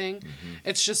hang anything. Mm-hmm.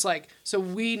 It's just like, so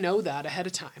we know that ahead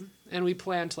of time, and we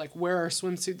plan to like wear our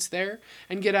swimsuits there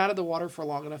and get out of the water for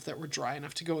long enough that we're dry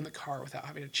enough to go in the car without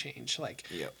having to change. Like,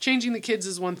 changing the kids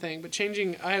is one thing, but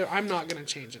I'm not going to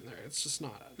change in there. It's just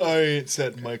not. I ain't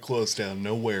setting my clothes down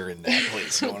nowhere in that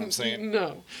place, you know what I'm saying?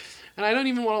 No. And I don't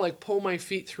even want to like pull my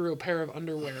feet through a pair of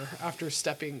underwear after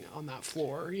stepping on that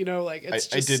floor.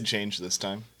 It's I did change this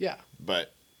time. Yeah.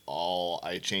 But all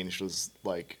I changed was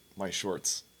like my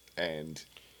shorts, and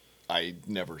I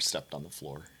never stepped on the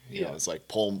floor. It's like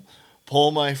pull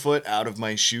my foot out of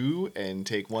my shoe and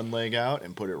take one leg out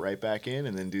and put it right back in,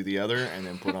 and then do the other, and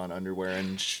then put on underwear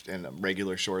and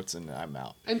regular shorts, and I'm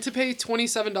out. And to pay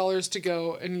 $27 to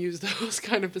go and use those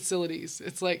kind of facilities,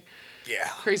 it's like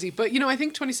crazy. But I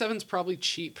think 27 is probably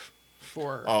cheap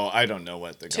for. Oh, I don't know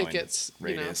what the tickets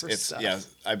going rate is. For stuff. Yeah,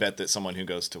 I bet that someone who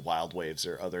goes to Wild Waves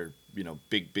or other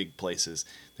big places,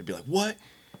 they'd be like, what?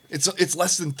 It's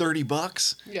less than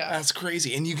 $30. Yeah, that's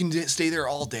crazy. And you can stay there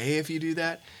all day if you do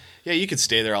that. Yeah, you could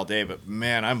stay there all day, but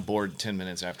man, I'm bored 10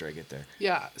 minutes after I get there.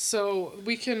 Yeah, so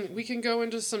we can go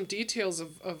into some details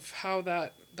of how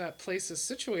that place is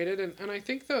situated, and I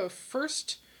think the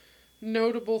first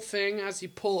notable thing as you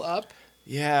pull up.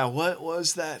 Yeah, what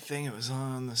was that thing? It was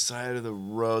on the side of the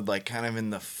road, like kind of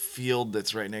in the field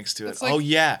that's right next to it.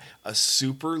 Like, a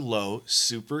super low,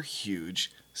 super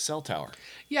huge cell tower.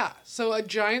 Yeah, so a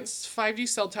giant 5G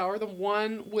cell tower, the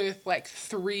one with like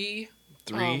three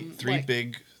like,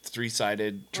 big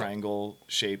three-sided triangle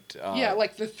shaped. Yeah,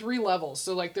 like the 3 levels.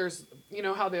 So like there's, you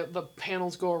know how the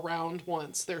panels go around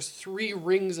once. There's 3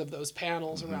 rings of those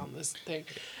panels around this thing,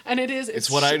 and it's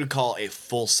what I would call a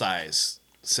full-size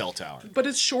cell tower. But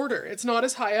it's shorter. It's not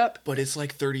as high up. But it's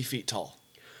like 30 feet tall.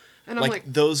 And I'm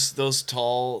like those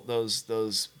tall,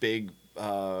 those big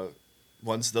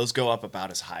ones, those go up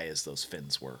about as high as those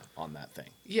fins were on that thing.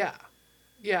 Yeah.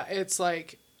 Yeah, it's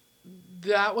like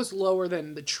that was lower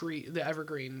than the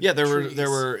evergreen. Yeah, there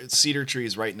were cedar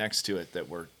trees right next to it that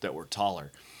were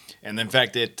taller. And in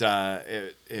fact it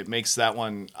makes that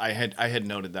one I had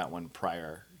noted that one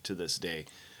prior to this day.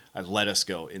 I let us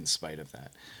go in spite of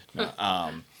that.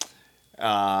 No,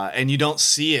 and you don't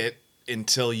see it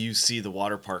until you see the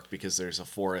water park because there's a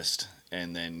forest,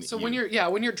 and then when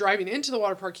you're driving into the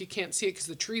water park, you can't see it because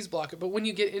the trees block it. But when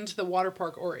you get into the water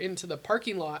park or into the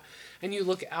parking lot and you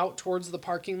look out towards the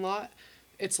parking lot,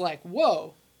 it's like,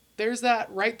 whoa, there's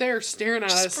that right there staring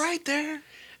at us, right there.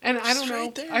 And I don't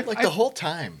know, there, the whole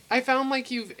time. I found like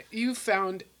you've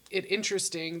found it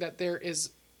interesting that there is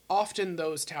often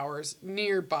those towers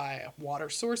nearby water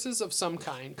sources of some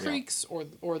kind, creeks or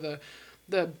the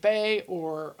bay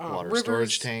or water rivers,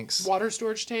 storage tanks. Water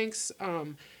storage tanks,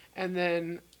 and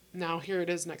then now here it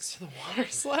is next to the water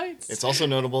slides. It's also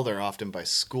notable they're often by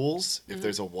schools. If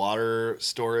there's a water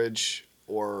storage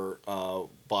or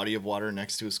body of water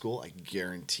next to a school, I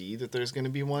guarantee that there's going to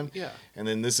be one. Yeah. And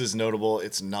then this is notable.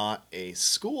 It's not a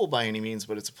school by any means,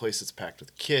 but it's a place that's packed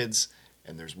with kids,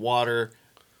 and there's water.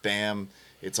 Bam.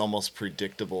 It's almost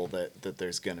predictable that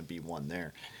there's going to be one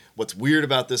there. What's weird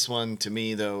about this one to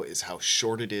me, though, is how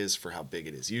short it is for how big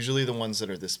it is. Usually the ones that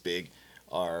are this big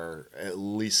are at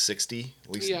least 60,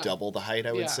 at least double the height,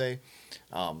 I would say.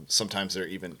 Sometimes they're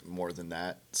even more than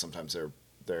that. Sometimes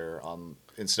they're on,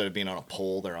 instead of being on a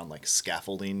pole, they're on like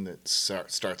scaffolding that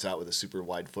starts out with a super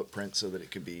wide footprint so that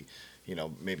it could be,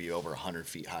 maybe over 100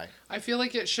 feet high. I feel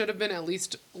like it should have been at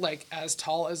least like as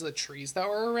tall as the trees that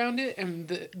were around it,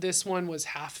 and this one was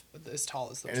half as tall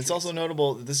as the trees. And it's also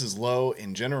notable that this is low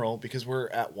in general because we're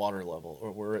at water level,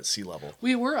 or we're at sea level.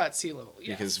 We were at sea level,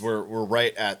 yes. Because we're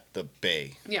right at the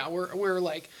bay. Yeah, we're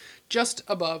like just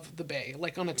above the bay,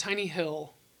 like on a tiny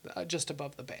hill just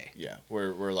above the bay. Yeah,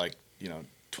 we're like,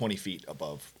 20 feet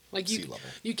above sea level.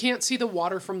 You can't see the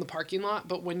water from the parking lot,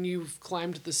 but when you've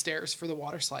climbed the stairs for the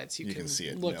water slides, you can see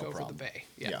it, look over problem. The bay.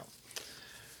 Yeah.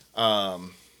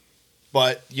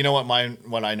 But you know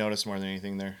what I noticed more than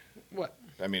anything there? What?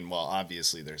 I mean, well,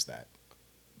 obviously there's that.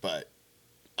 But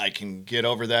I can get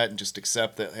over that and just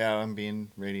accept that, I'm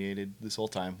being radiated this whole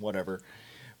time, whatever.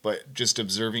 But just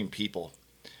observing people.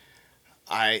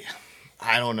 I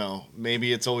don't know.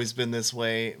 Maybe it's always been this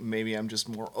way. Maybe I'm just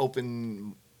more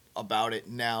open about it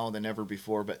now than ever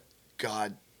before, but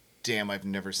god damn, I've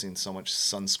never seen so much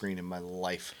sunscreen in my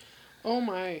life. Oh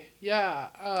my,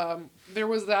 yeah. There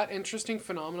was that interesting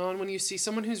phenomenon when you see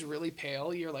someone who's really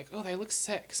pale, you're like, oh, they look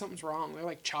sick, something's wrong, they're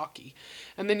like chalky.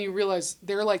 And then you realize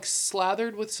they're like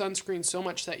slathered with sunscreen so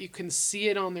much that you can see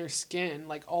it on their skin,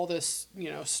 like all this,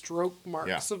 stroke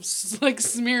marks of like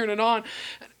smearing it on.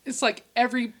 It's like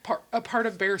a part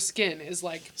of bare skin is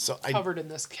like covered in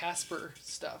this Casper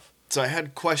stuff. So I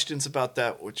had questions about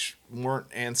that which weren't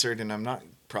answered, and I'm not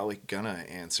probably gonna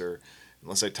answer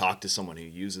unless I talk to someone who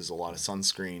uses a lot of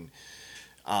sunscreen.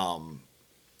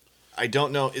 I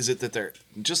don't know. Is it that they're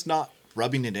just not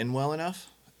rubbing it in well enough?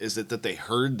 Is it that they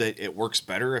heard that it works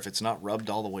better if it's not rubbed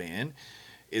all the way in?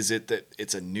 Is it that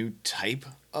it's a new type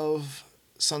of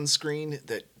sunscreen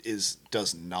that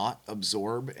does not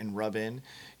absorb and rub in?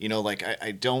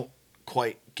 I don't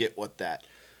quite get what that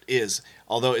is,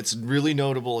 although it's really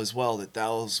notable as well that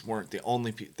those weren't the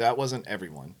only that wasn't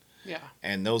everyone. Yeah.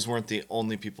 And those weren't the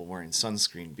only people wearing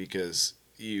sunscreen, because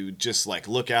you just like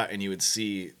look out and you would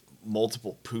see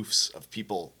multiple poofs of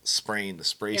people spraying the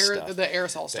spray stuff. The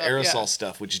aerosol stuff. The aerosol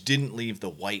stuff, which didn't leave the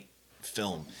white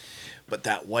film. But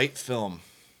that white film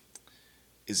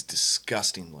is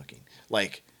disgusting looking.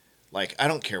 Like I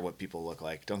don't care what people look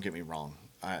like. Don't get me wrong.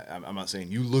 I'm not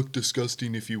saying you look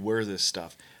disgusting if you wear this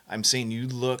stuff. I'm saying you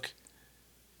look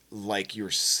like you're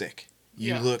sick.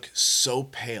 You look so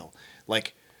pale.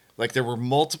 Like there were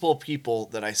multiple people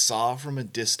that I saw from a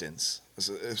distance,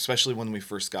 especially when we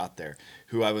first got there,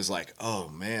 who I was like, oh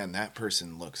man, that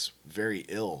person looks very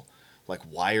ill. Like,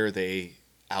 why are they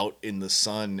out in the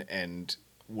sun and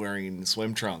wearing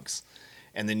swim trunks?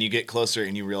 And then you get closer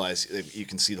and you realize you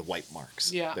can see the wipe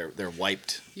marks. Yeah. They're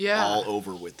wiped all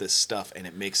over with this stuff, and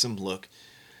it makes them look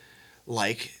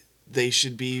like they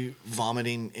should be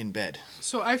vomiting in bed.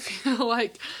 So I feel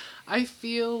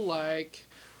like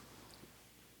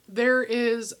there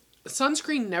is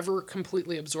sunscreen never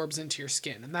completely absorbs into your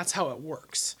skin, and that's how it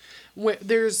works.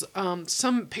 There's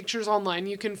some pictures online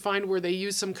you can find where they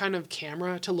use some kind of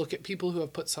camera to look at people who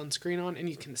have put sunscreen on, and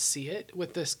you can see it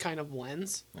with this kind of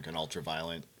lens, like an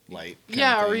ultraviolet light.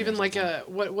 Yeah, or even like a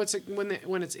what's it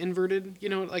when it's inverted,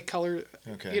 like color,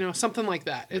 something like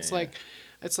that. It's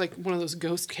it's like one of those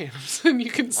ghost cams, and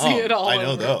you can see it all. I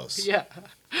know those. Yeah.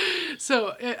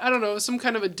 So I don't know, some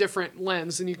kind of a different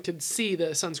lens, and you could see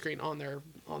the sunscreen on their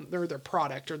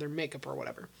product or their makeup or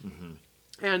whatever. Mm-hmm.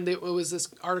 And it was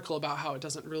this article about how it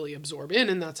doesn't really absorb in,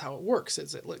 and that's how it works.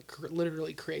 Is it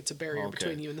literally creates a barrier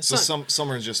between you and the sun. So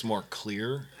some are just more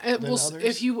clear than others?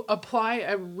 If you apply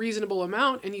a reasonable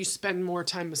amount and you spend more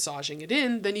time massaging it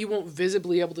in, then you won't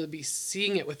visibly able to be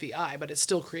seeing it with the eye, but it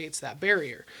still creates that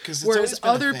barrier. Whereas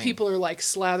other people are like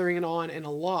slathering it on in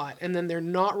a lot, and then they're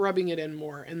not rubbing it in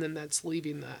more, and then that's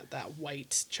leaving that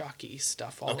white chalky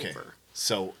stuff all over.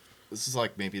 So this is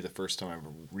like maybe the first time I've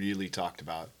really talked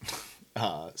about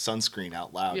sunscreen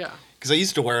out loud. Yeah. Because I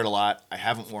used to wear it a lot. I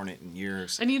haven't worn it in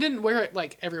years. And you didn't wear it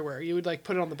like everywhere. You would like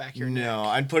put it on the back of your neck. No,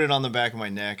 I'd put it on the back of my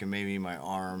neck and maybe my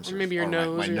arms. Or maybe your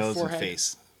nose my or your nose forehead. and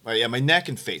face. But yeah, my neck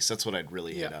and face. That's what I'd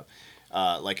really hit up.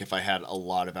 Like if I had a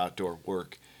lot of outdoor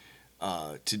work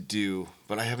to do.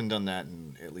 But I haven't done that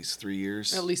in at least 3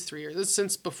 years. At least 3 years. This is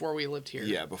since before we lived here.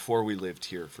 Yeah, before we lived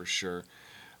here for sure.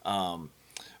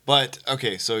 But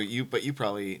okay, so you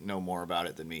probably know more about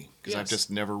it than me because I've just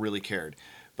never really cared.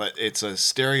 But it's a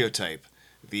stereotype.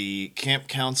 The camp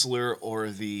counselor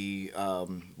or the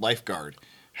lifeguard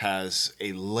has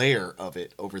a layer of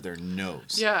it over their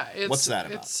nose. Yeah, what's that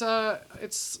about?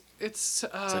 It's is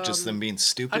that just them being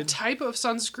stupid? A type of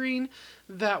sunscreen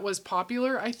that was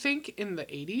popular, I think, in the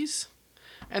 80s,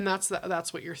 and that's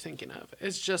what you're thinking of.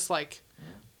 It's just like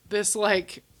this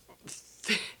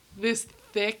this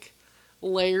thick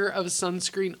layer of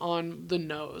sunscreen on the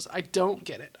nose. I don't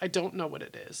get it. I don't know what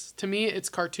it is. To me,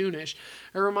 it's cartoonish.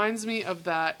 It reminds me of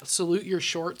that Salute Your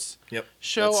Shorts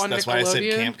show on Nickelodeon. That's why I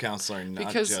said camp counselor,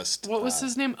 not just... What was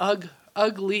his name?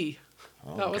 Ugg Lee.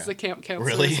 That was the camp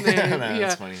counselor's really? name.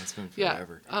 That's funny. It's been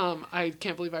forever. Yeah. I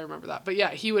can't believe I remember that. But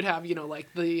yeah, he would have,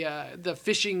 like the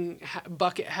fishing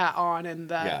bucket hat on and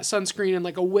the sunscreen and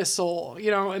like a whistle,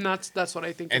 and that's what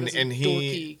I think of as a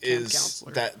dorky camp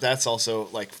counselor. That's also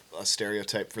like a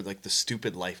stereotype for like the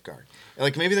stupid lifeguard.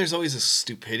 Like maybe there's always a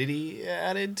stupidity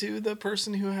added to the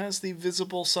person who has the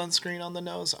visible sunscreen on the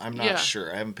nose. I'm not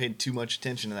sure. I haven't paid too much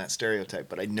attention to that stereotype,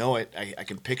 but I know it. I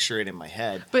can picture it in my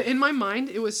head. But in my mind,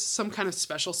 it was some kind of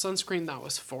special sunscreen that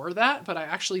was for that, but I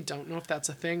actually don't know if that's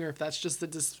a thing or if that's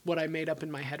just what I made up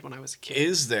in my head when I was a kid.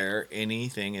 Is there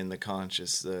anything in the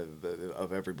conscious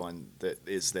of everyone that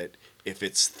is that if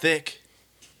it's thick,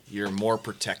 you're more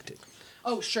protected?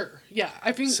 Oh, sure. Yeah.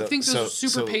 I think those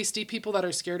super pasty people that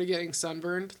are scared of getting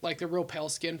sunburned, like the real pale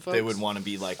skin folks. They would want to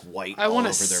be like white all over their body. I want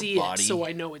to see it so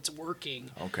I know it's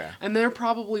working. Okay. And they're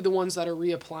probably the ones that are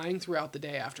reapplying throughout the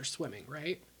day after swimming,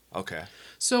 right? Okay.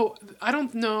 So I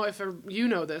don't know if you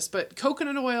know this, but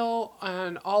coconut oil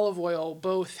and olive oil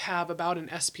both have about an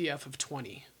SPF of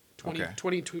 20.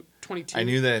 22. I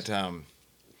knew that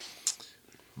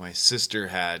my sister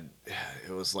had,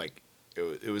 it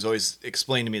was always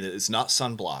explained to me that it's not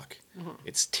sunblock,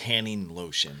 it's tanning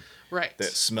lotion. Right.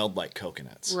 That smelled like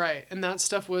coconuts. Right. And that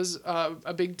stuff was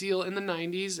a big deal in the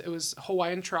 90s. It was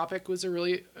Hawaiian Tropic was a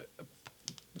really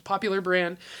popular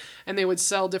brand, and they would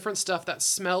sell different stuff that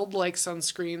smelled like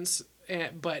sunscreens,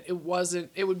 but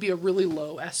it would be a really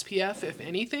low SPF, if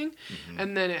anything. Mm-hmm.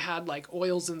 And then it had like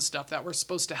oils and stuff that were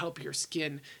supposed to help your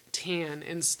skin tan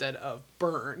instead of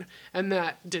burn, and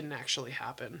that didn't actually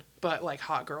happen. But like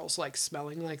hot girls like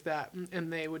smelling like that,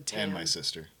 and they would tan. And my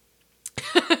sister.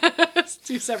 It's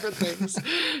two separate things.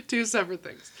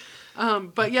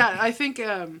 But yeah, I think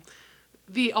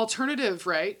the alternative,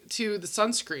 right, to the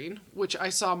sunscreen, which I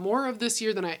saw more of this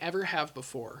year than I ever have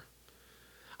before.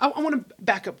 I want to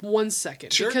back up 1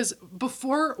 second. Sure. Because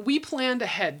before we planned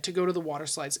ahead to go to the water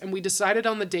slides, and we decided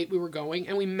on the date we were going,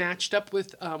 and we matched up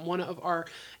with one of our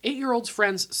 8-year-old's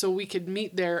friends so we could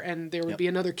meet there, and there would be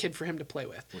another kid for him to play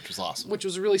with. Which was awesome. Which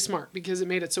was really smart because it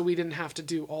made it so we didn't have to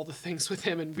do all the things with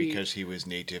him. Because he was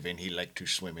native and he liked to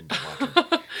swim in the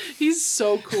water. He's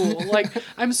so cool. Like,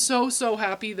 I'm so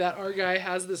happy that our guy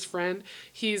has this friend.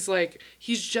 He's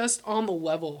just on the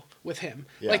level with him.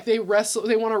 Yeah. Like, they want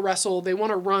to wrestle, they want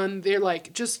to run, they're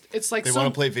like, it's like... They want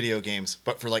to play video games,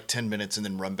 but for like 10 minutes and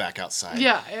then run back outside.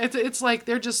 Yeah, it's like,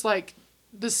 they're just like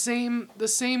the same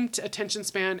attention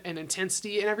span and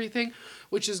intensity and everything,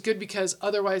 which is good because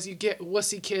otherwise you get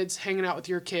wussy kids hanging out with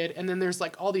your kid, and then there's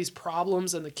like all these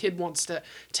problems and the kid wants to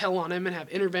tell on him and have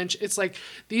intervention. It's like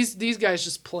these guys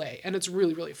just play, and it's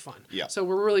really, really fun. Yeah. So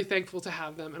we're really thankful to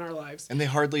have them in our lives. And they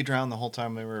hardly drowned the whole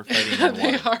time they were fighting in the water.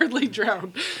 They hardly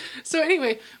drowned. So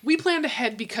anyway, we planned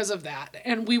ahead because of that,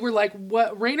 and we were like,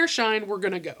 what, rain or shine, we're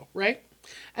gonna go, right?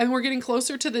 And we're getting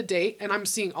closer to the date, and I'm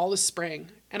seeing all this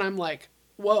spraying, and I'm like,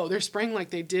 whoa, they're spraying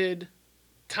like they did,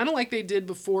 kind of like they did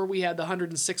before we had the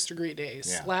 106-degree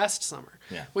days last summer.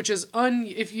 Yeah. Which is,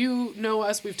 if you know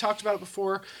us, we've talked about it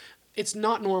before, it's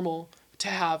not normal to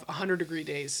have 100-degree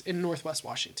days in Northwest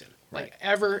Washington. Right. Like,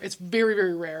 ever. It's very,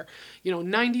 very rare.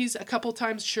 90s a couple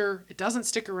times, sure. It doesn't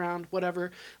stick around,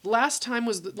 whatever. Last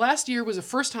year was the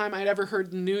first time I'd ever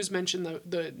heard the news mention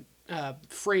the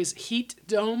phrase heat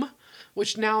dome,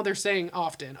 which now they're saying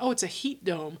often. Oh, it's a heat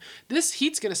dome. This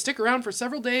heat's going to stick around for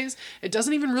several days. It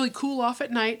doesn't even really cool off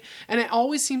at night, and it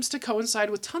always seems to coincide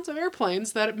with tons of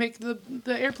airplanes that make the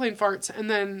airplane farts, and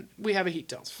then we have a heat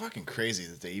dome. It's fucking crazy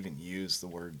that they even use the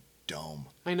word dome.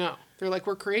 I know. They're like,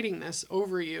 we're creating this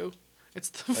over you.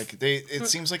 It's it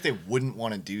seems like they wouldn't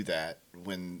want to do that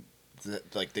when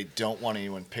they don't want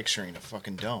anyone picturing a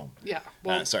fucking dome. Yeah.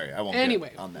 Well, sorry, I won't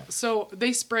anyway, get on that. So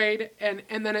they sprayed, and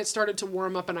then it started to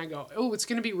warm up, and I go, oh, it's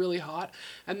going to be really hot.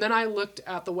 And then I looked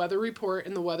at the weather report,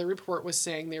 and the weather report was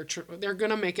saying they're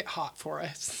going to make it hot for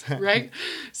us, right?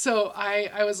 So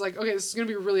I was like, okay, this is going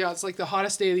to be really hot. It's like the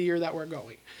hottest day of the year that we're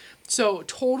going. So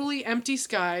totally empty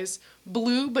skies,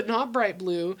 blue but not bright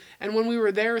blue, and when we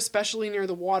were there, especially near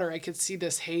the water, I could see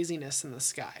this haziness in the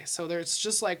sky. So there's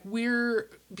just like we're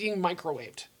being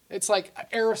microwaved. It's like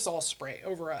aerosol spray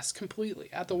over us completely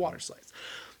at the water slides.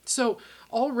 So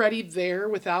already there,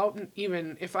 without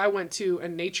even, if I went to a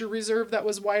nature reserve that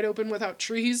was wide open without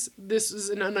trees, this is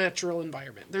an unnatural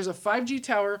environment. There's a 5G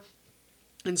tower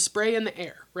and spray in the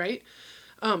air, right?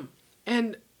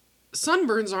 And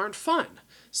sunburns aren't fun.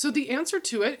 So the answer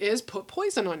to it is put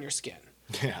poison on your skin.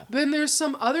 Yeah. Then there's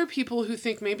some other people who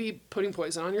think maybe putting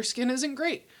poison on your skin isn't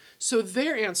great. So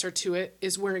their answer to it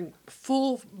is wearing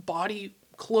full body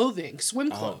clothing,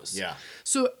 swim clothes. Oh, yeah.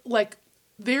 So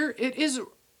it is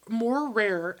more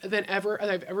rare than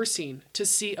I've ever seen to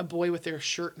see a boy with their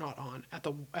shirt not on at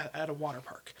a water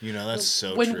park. That's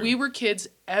so true. When we were kids,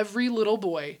 every little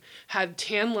boy had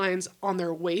tan lines on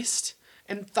their waist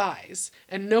and thighs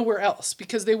and nowhere else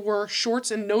because they wore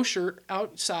shorts and no shirt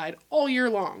outside all year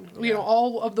long,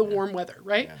 all of the warm weather,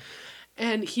 right? Yeah.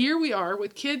 And here we are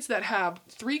with kids that have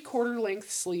 3/4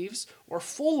 length sleeves or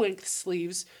full length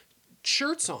sleeves,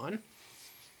 shirts on,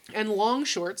 and long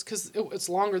shorts because it's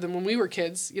longer than when we were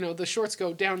kids. The shorts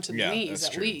go down to the knees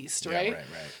at least, right? Yeah, right.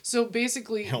 So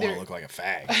basically, you don't want to look like a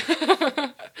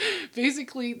fag.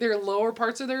 Basically, their lower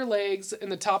parts of their legs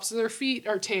and the tops of their feet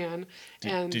are tan,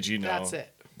 did you know that's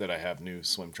it. That I have new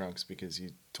swim trunks because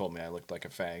you told me I looked like a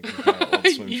fag in my old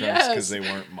swim trunks because they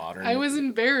weren't modern. I was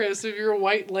embarrassed of your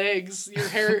white legs, your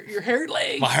hair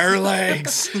legs. My hair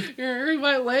legs. Your hairy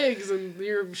white legs and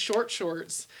your short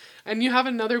shorts. And you have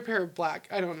another pair of black,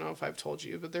 I don't know if I've told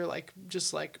you, but they're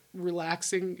just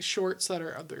relaxing shorts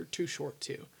they're too short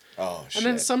too. Oh, shit. And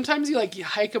then sometimes you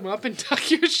hike them up and tuck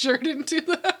your shirt into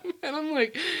them. And I'm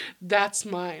like, that's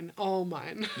mine. All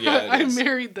mine. Yeah, I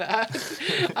married that.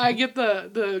 I get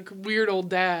the weird old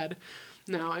dad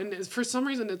now. And for some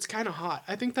reason, it's kind of hot.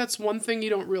 I think that's one thing you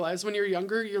don't realize when you're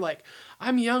younger. You're like,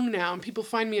 I'm young now and people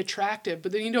find me attractive.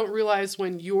 But then you don't realize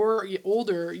when you're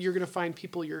older, you're going to find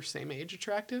people your same age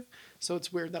attractive. So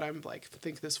it's weird that I'm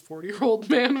think this 40-year-old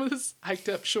man with hiked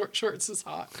up short shorts is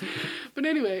hot. But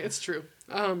anyway, it's true.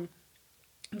 So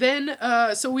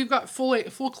we've got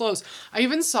full clothes. I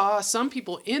even saw some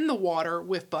people in the water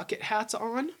with bucket hats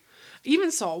on.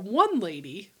 Even saw one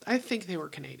lady, I think they were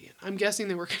Canadian. I'm guessing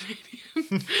they were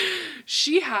Canadian.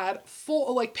 She had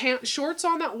full, pant shorts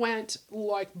on that went,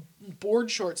 board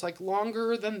shorts,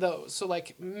 longer than those. So,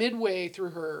 midway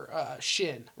through her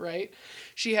shin, right?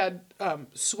 She had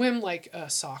swim,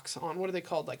 socks on. What are they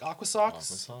called? Aqua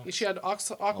socks? She had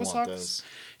aqua socks. Those.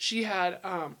 She had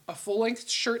a full-length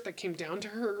shirt that came down to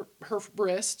her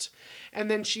wrist. And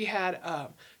then she had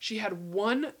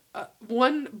one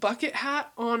bucket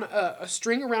hat on a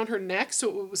string around her neck,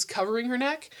 so it was covering her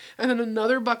neck, and then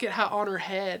another bucket hat on her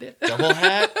head. Double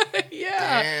hat?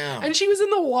 Yeah. Damn. And she was in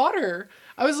the water.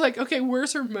 I was like, okay,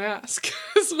 where's her mask?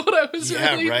 Is what I was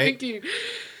thinking.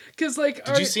 Because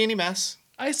did you see any masks?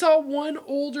 I saw one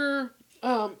older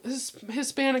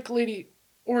Hispanic lady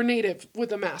or native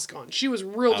with a mask on. She was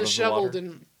real disheveled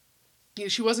and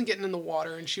she wasn't getting in the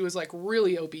water, and she was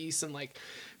really obese and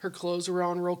her clothes were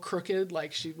on real crooked,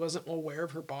 like she wasn't aware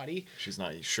of her body. She's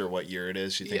not sure what year it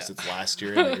is. She thinks it's last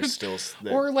year, and you're still.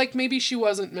 Or like maybe she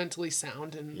wasn't mentally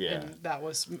sound, and that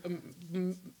was.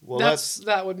 Well,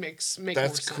 that would make more sense.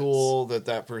 That's cool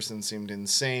that person seemed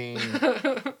insane.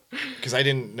 Because I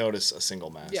didn't notice a single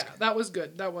mask. Yeah, that was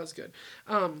good.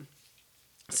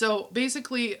 So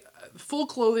basically, full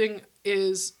clothing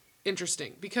is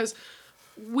interesting because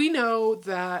we know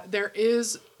that there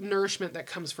is nourishment that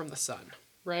comes from the sun,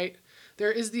 right?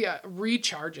 There is the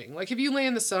recharging. Like if you lay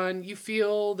in the sun, you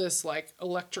feel this like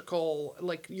electrical,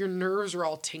 like your nerves are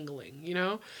all tingling, you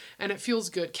know? And it feels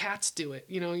good. Cats do it.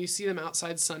 You know, you see them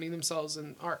outside sunning themselves,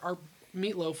 and our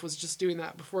Meatloaf was just doing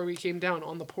that before we came down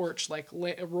on the porch, like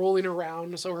rolling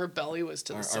around so her belly was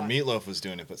to the side. Our Meatloaf was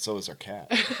doing it, but so was our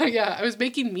cat. Yeah, I was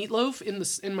making meatloaf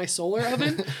in my solar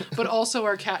oven, but also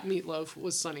our cat Meatloaf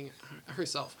was sunning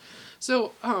herself.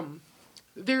 So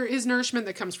there is nourishment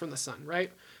that comes from the sun,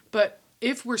 right? But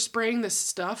if we're spraying this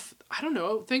stuff, I don't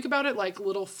know, think about it like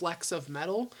little flecks of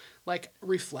metal, like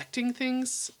reflecting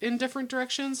things in different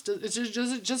directions. Does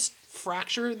it just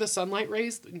fracture the sunlight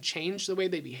rays and change the way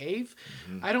they behave?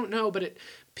 Mm-hmm. I don't know, but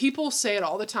people say it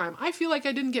all the time. I feel like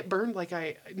I didn't get burned like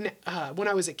when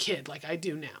I was a kid, like I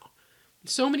do now.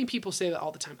 So many people say that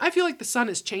all the time. I feel like the sun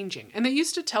is changing. And they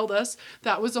used to tell us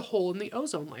that was a hole in the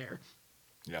ozone layer.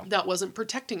 Yeah. That wasn't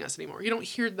protecting us anymore. You don't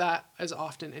hear that as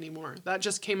often anymore. That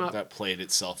just came up. That played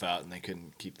itself out, and they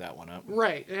couldn't keep that one up.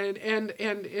 Right, and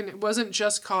it wasn't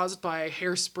just caused by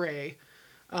hairspray.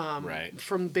 Right.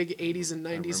 From big 80s and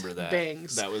 90s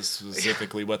bangs. That was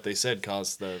specifically what they said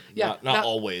caused the... Yeah, not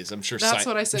always. I'm sure that's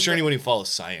what I said. I'm sure anyone who follows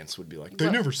science would be like,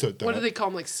 they never said that. What do they call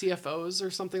them? Like CFOs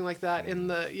or something like that in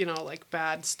the, like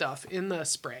bad stuff in the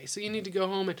spray. So you need to go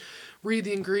home and read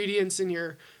the ingredients in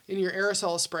your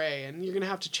aerosol spray, and you're going to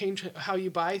have to change how you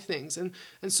buy things. And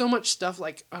so much stuff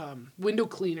like window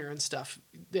cleaner and stuff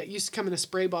that used to come in a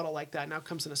spray bottle like that now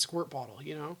comes in a squirt bottle,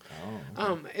 you know?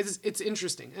 Oh, okay. It's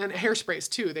interesting. And hairsprays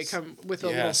too. They come with a little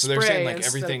spray. Yeah, so they're saying like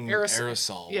everything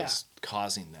aerosol was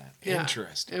causing that. Yeah.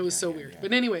 Interesting. It was so weird. Yeah.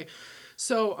 But anyway,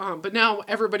 so, but now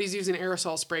everybody's using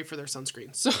aerosol spray for their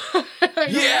sunscreen. So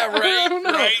I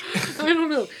don't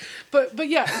know. But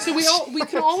yeah, so we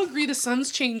can all agree the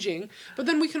sun's changing, but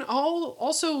then we can all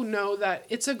also know that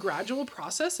it's a gradual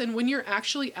process, and when you're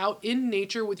actually out in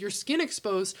nature with your skin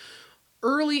exposed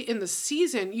early in the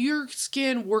season, your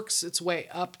skin works its way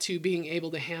up to being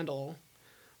able to handle,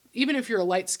 even if you're a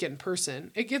light-skinned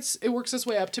person, it works its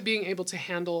way up to being able to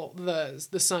handle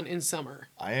the sun in summer.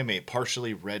 I am a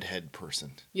partially redhead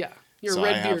person. Yeah, you're a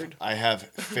red beard. I have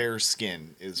fair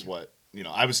skin is what,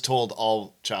 I was told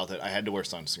all childhood I had to wear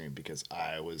sunscreen because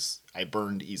I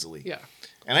burned easily. Yeah.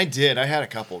 And I did. I had a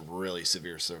couple of really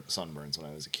severe sunburns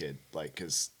when I was a kid, like,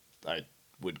 because I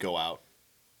would go out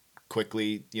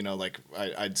quickly, like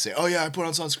I'd say, oh yeah, I put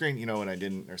on sunscreen, and I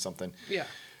didn't or something. Yeah.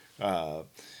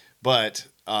 But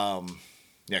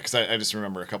because I just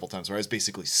remember a couple times where I was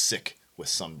basically sick with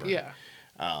sunburn. Yeah.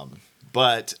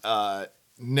 But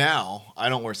now I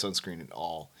don't wear sunscreen at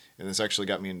all. And this actually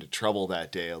got me into trouble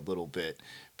that day a little bit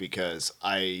because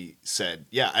I said,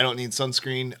 yeah, I don't need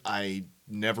sunscreen. I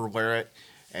never wear it.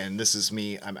 And this is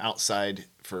me. I'm outside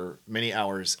for many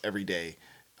hours every day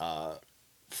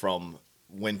from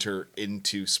winter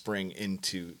into spring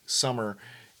into summer.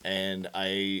 And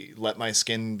I let my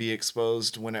skin be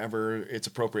exposed whenever it's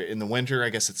appropriate. In the winter,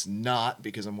 I guess it's not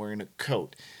because I'm wearing a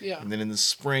coat. Yeah. And then in the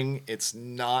spring, it's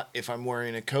not if I'm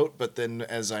wearing a coat. But then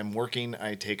as I'm working,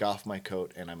 I take off my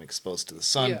coat and I'm exposed to the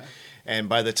sun. Yeah. And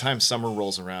by the time summer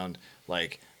rolls around,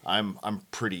 like I'm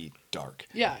pretty dark.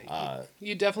 Yeah.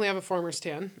 You definitely have a farmer's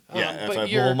tan. Yeah. If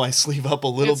I roll my sleeve up a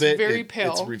little bit, very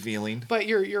pale. It's revealing. But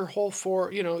your whole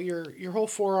your whole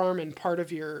forearm and part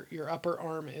of your upper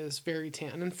arm is very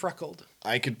tan and freckled.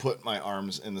 I could put my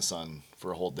arms in the sun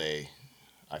for a whole day,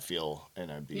 I feel,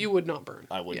 and You would not burn.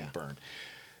 I wouldn't burn.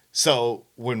 So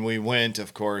when we went,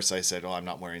 of course, I said, I'm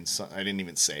not wearing I didn't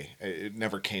even say. It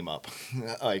never came up.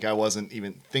 Like, I wasn't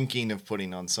even thinking of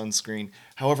putting on sunscreen.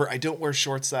 However, I don't wear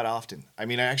shorts that often. I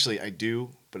mean, I do,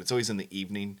 but it's always in the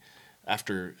evening.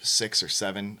 After 6 or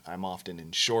 7, I'm often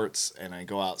in shorts, and I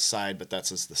go outside, but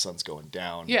that's as the sun's going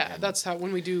down. Yeah, that's how,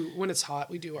 when it's hot,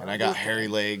 we do our... And I got hairy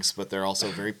legs, but they're also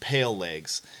very pale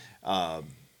legs.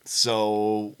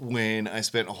 So when I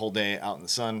spent a whole day out in the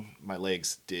sun, my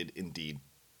legs did indeed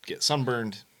get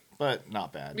sunburned, but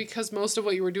not bad. Because most of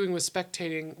what you were doing was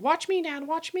spectating. Watch me, Dad,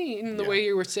 watch me. And the way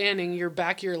you were standing, your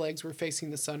back of your legs were facing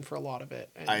the sun for a lot of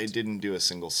it. And I didn't do a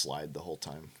single slide the whole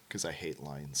time because I hate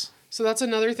lines. So that's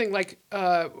another thing. Like,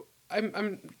 so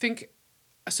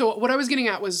what I was getting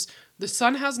at was the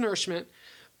sun has nourishment,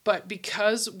 But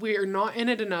because we're not in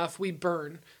it enough, we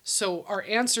burn. So our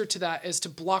answer to that is to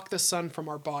block the sun from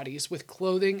our bodies with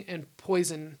clothing and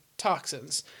poison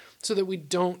toxins so that we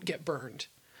don't get burned.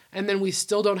 And then we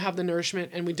still don't have the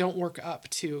nourishment and we don't work up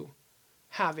to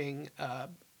having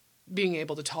being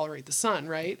able to tolerate the sun,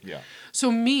 right? Yeah.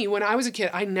 So me, when I was a kid,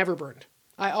 I never burned.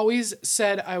 I always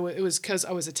said it was because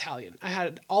I was Italian. I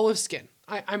had olive skin.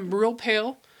 I'm real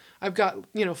pale. I've got,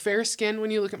 fair skin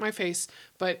when you look at my face,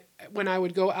 but when I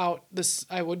would go out,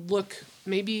 I would look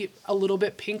maybe a little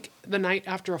bit pink the night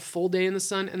after a full day in the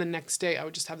sun, and the next day I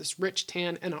would just have this rich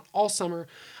tan, and all summer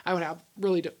I would have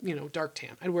really, dark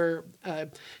tan. I'd wear a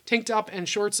tank top and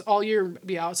shorts all year,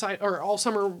 be outside, or all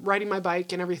summer riding my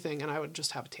bike and everything, and I would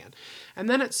just have a tan. And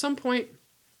then at some point,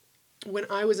 when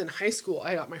I was in high school,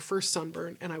 I got my first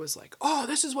sunburn and I was like, oh,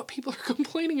 this is what people are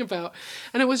complaining about.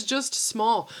 And it was just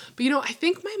small. But I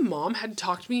think my mom had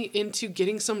talked me into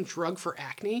getting some drug for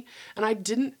acne, and I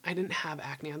didn't have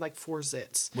acne. I had like 4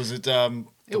 zits. Was it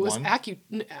it was it might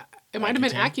have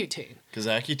been Accutane. Because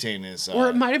Accutane is or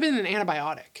it might have been an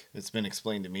antibiotic. It's been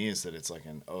explained to me is that it's like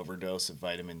an overdose of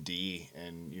vitamin D,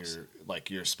 and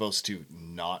you're supposed to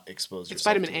not expose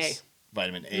yourself. It's vitamin A.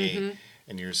 Vitamin A. Mm-hmm.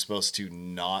 And you're supposed to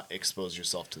not expose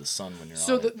yourself to the sun when you're on it.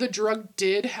 So the drug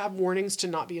did have warnings to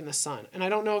not be in the sun. And I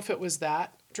don't know if it was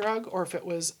that drug or if it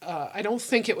was, I don't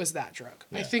think it was that drug.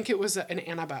 Yeah. I think it was an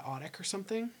antibiotic or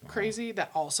something crazy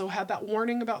that also had that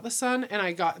warning about the sun. And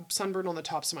I got sunburned on the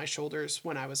tops of my shoulders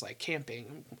when I was like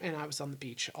camping and I was on the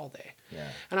beach all day. Yeah.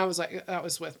 And I was like, that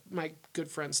was with my good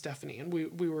friend Stephanie. And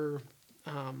we were,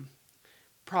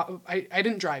 I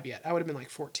didn't drive yet. I would have been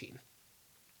like 14.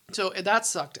 So that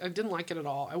sucked. I didn't like it at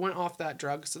all. I went off that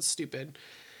drug because it's stupid.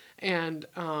 And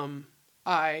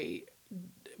I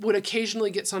would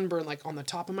occasionally get sunburn like on the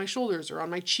top of my shoulders or on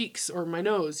my cheeks or my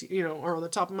nose, or on the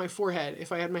top of my forehead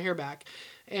if I had my hair back.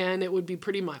 And it would be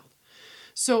pretty mild.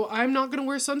 So I'm not going to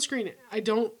wear sunscreen. I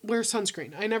don't wear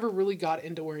sunscreen. I never really got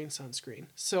into wearing sunscreen.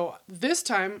 So this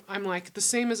time I'm like the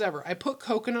same as ever. I put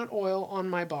coconut oil on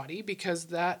my body because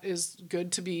that is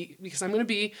good because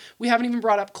we haven't even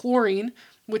brought up chlorine,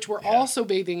 which we're also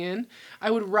bathing in.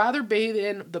 I would rather bathe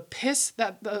in the piss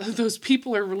that those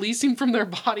people are releasing from their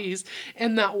bodies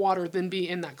in that water than be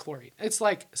in that chlorine. It's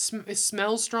like, it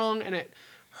smells strong and it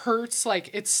hurts, like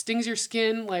it stings your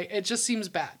skin. Like it just seems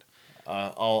bad.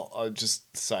 I'll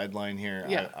just sideline here.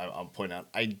 Yeah. I'll point out,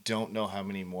 I don't know how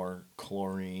many more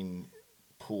chlorine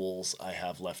pools I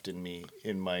have left in me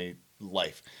in my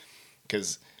life,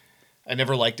 because I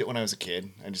never liked it when I was a kid.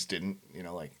 I just didn't,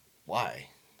 like, why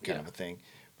kind of a thing.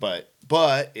 But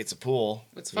it's a pool.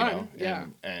 It's fun.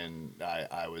 And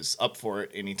I was up for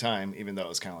it anytime, even though it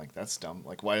was kind of like, that's dumb.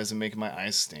 Like, why does it make my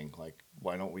eyes sting? Like,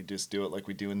 why don't we just do it like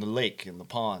we do in the lake, in the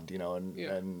pond,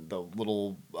 and the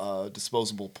little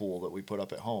disposable pool that we put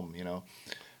up at home, or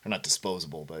not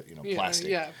disposable, but plastic.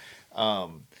 Yeah.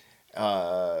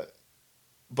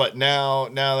 But now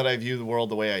that I view the world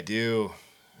the way I do,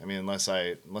 I mean, unless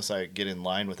I get in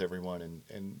line with everyone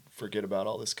and forget about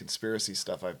all this conspiracy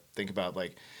stuff, I think about,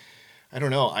 like, I don't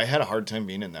know. I had a hard time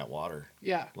being in that water.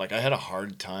 Yeah. Like, I had a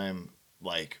hard time,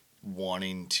 like,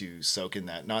 wanting to soak in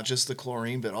that, not just the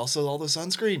chlorine, but also all the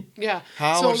sunscreen. Yeah.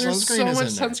 How much sunscreen is in there?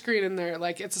 There's so much sunscreen in there.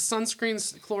 Like, it's a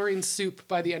sunscreen chlorine soup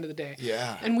by the end of the day.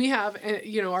 Yeah. And we have,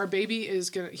 our baby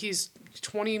he's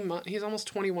 20 months, he's almost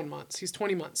 21 months. He's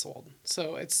 20 months old.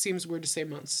 So it seems weird to say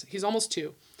months. He's almost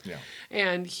 2. Yeah.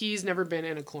 And he's never been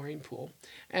in a chlorine pool.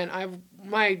 And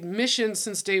my mission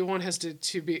since day one has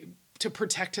to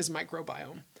protect his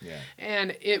microbiome. Yeah.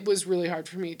 And it was really hard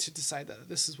for me to decide that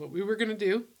this is what we were going to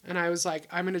do. And I was like,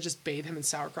 I'm going to just bathe him in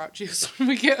sauerkraut juice when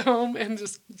we get home and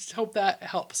just hope that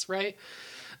helps, right?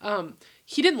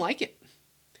 He didn't like it.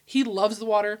 He loves the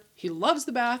water. He loves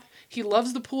the bath. He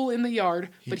loves the pool in the yard,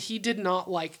 but he did not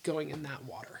like going in that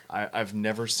water. I've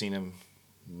never seen him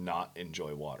not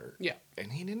enjoy water. Yeah.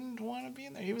 And he didn't want to be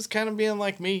in there. He was kind of being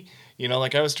like me.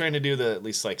 Like I was trying to do at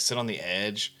least like sit on the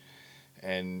edge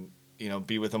and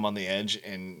be with him on the edge,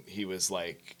 and he was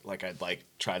like I'd like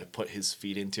try to put his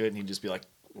feet into it, and he'd just be like,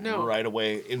 no, right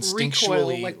away,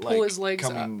 instinctually, recoil, pull his legs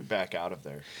coming back out of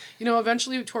there.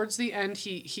 Eventually towards the end,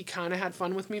 he kind of had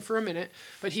fun with me for a minute,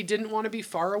 but he didn't want to be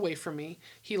far away from me.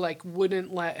 He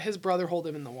wouldn't let his brother hold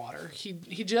him in the water. He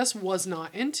just was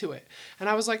not into it. And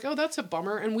I was like, oh, that's a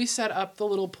bummer. And we set up the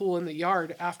little pool in the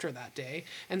yard after that day.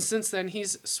 And since then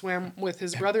he's swam with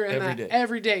his brother in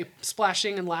every day,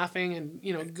 splashing and laughing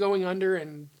and, going under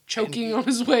and choking on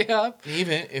his way up.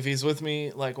 Even if he's with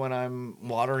me, like when I'm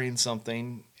watering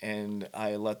something and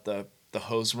I let the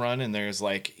hose run and there's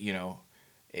like,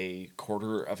 a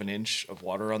quarter of an inch of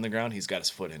water on the ground, he's got his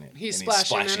foot in it. He's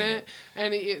splashing in it,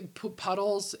 and it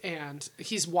puddles, and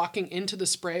he's walking into the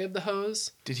spray of the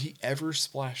hose. Did he ever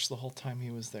splash the whole time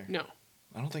he was there? No.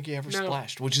 I don't think he ever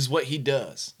splashed, which is what he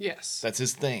does. Yes. That's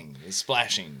his thing, is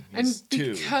splashing. And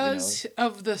because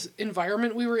of the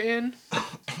environment we were in,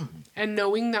 and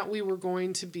knowing that we were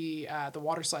going to be at the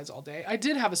water slides all day, I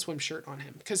did have a swim shirt on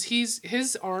him. Because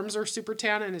his arms are super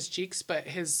tan and his cheeks, but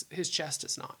his chest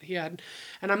is not. And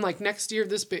I'm like, next year,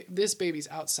 this baby's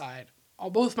outside.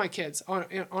 Both my kids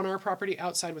on our property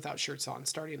outside without shirts on,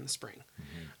 starting in the spring.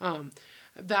 Mm-hmm.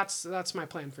 That's my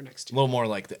plan for next year. A little more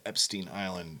like the Epstein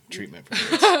Island treatment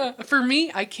for kids. For me,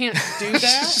 I can't do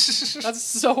that. That's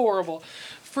so horrible.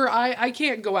 I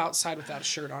can't go outside without a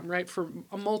shirt on, right? For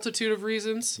a multitude of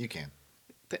reasons. You can.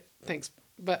 Thanks.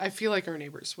 But I feel like our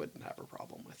neighbors wouldn't have a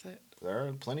problem with it. There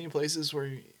are plenty of places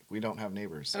where we don't have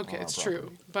neighbors. Okay, it's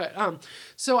true. But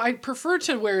so I prefer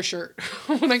to wear a shirt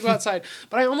when I go outside,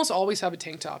 but I almost always have a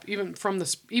tank top, even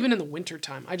in the winter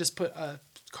time. I just put a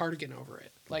cardigan over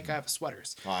it, like I have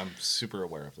sweaters. Oh, I'm super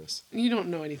aware of this. You don't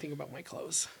know anything about my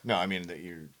clothes. No, I mean that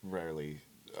you rarely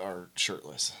are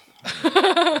shirtless.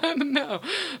 No,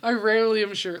 I rarely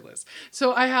am shirtless.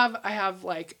 So I have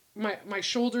like my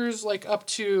shoulders like up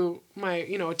to my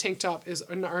a tank top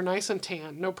are nice and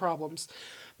tan, no problems.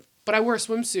 But I wear a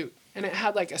swimsuit and it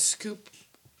had like a scoop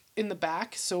in the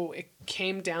back, so it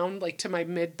came down like to my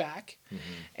mid back,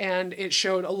 and it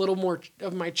showed a little more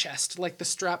of my chest. Like the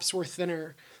straps were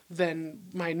thinner than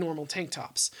my normal tank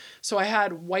tops. So I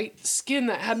had white skin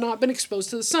that had not been exposed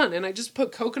to the sun, and I just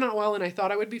put coconut oil and I thought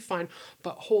I would be fine,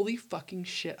 but holy fucking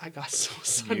shit, I got so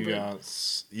sunburned.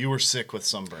 You were sick with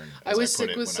sunburn. I was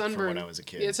sick with sunburn. When I was a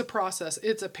kid. It's a process.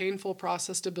 It's a painful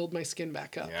process to build my skin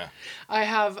back up. Yeah. I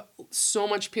have so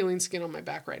much peeling skin on my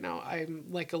back right now. I'm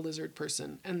like a lizard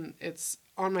person, and it's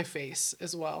on my face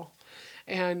as well.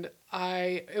 And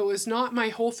it was not my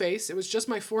whole face. It was just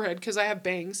my forehead because I have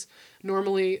bangs.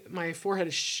 Normally my forehead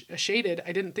is shaded.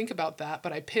 I didn't think about that,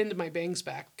 but I pinned my bangs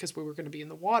back because we were going to be in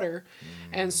the water.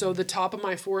 And so the top of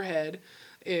my forehead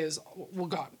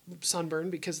got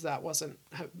sunburned because that wasn't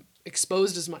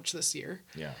exposed as much this year.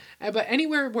 Yeah. But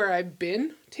anywhere where I've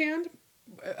been tanned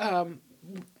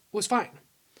was fine.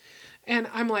 And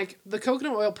I'm like, the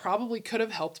coconut oil probably could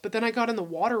have helped, but then I got in the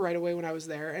water right away when I was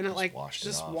there, and it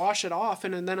wash it off.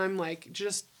 And then I'm like,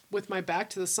 just with my back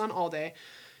to the sun all day,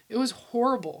 it was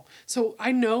horrible. So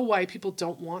I know why people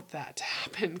don't want that to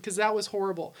happen, because that was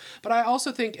horrible. But I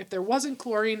also think if there wasn't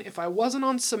chlorine, if I wasn't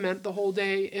on cement the whole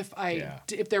day,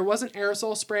 if there wasn't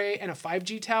aerosol spray and a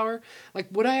 5G tower, like,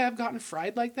 would I have gotten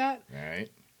fried like that? Right.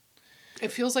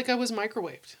 It feels like I was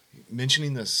microwaved.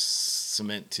 Mentioning the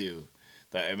cement too.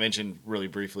 That I mentioned really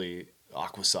briefly,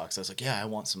 Aqua Socks. I was like, yeah, I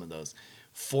want some of those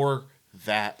for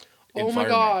that environment. Oh my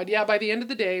God. Yeah. By the end of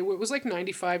the day, it was like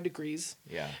 95 degrees.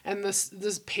 Yeah. And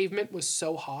this pavement was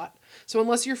so hot. So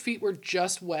unless your feet were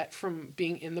just wet from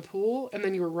being in the pool and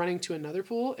then you were running to another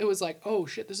pool, it was like, oh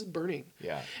shit, this is burning.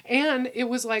 Yeah. And it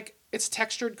was like, it's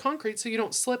textured concrete, so you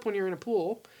don't slip when you're in a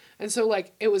pool. And so,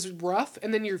 like, it was rough,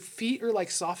 and then your feet are, like,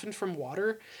 softened from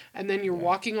water, and then you're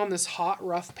walking on this hot,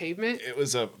 rough pavement. It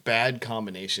was a bad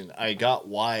combination. I got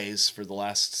wise for the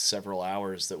last several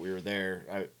hours that we were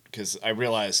there, because I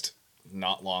realized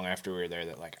not long after we were there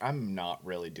that, like, I'm not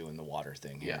really doing the water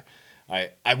thing here. Yeah.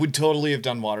 I would totally have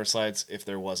done water slides if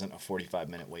there wasn't a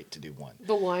 45-minute wait to do one.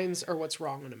 The lines are what's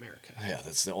wrong in America. Yeah,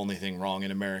 that's the only thing wrong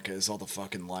in America is all the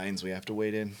fucking lines we have to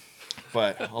wait in.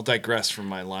 But I'll digress from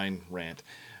my line rant.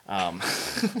 I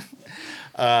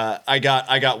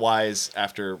got wise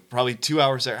after probably 2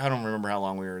 hours there. I don't remember how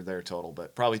long we were there total,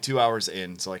 but probably 2 hours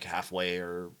in, so like halfway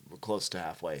or close to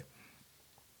halfway.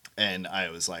 And I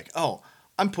was like, oh,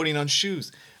 I'm putting on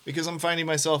shoes because I'm finding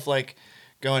myself like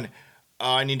going,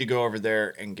 oh, I need to go over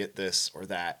there and get this or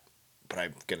that, but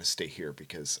I'm going to stay here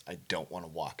because I don't want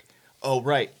to walk. Oh,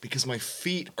 right, because my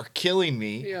feet are killing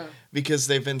me. Yeah. Because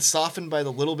they've been softened by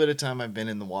the little bit of time I've been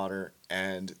in the water,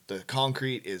 and the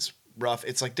concrete is rough.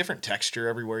 It's like different texture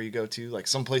everywhere you go to. Like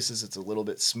some places it's a little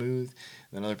bit smooth, and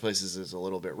then other places it's a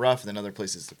little bit rough, and then other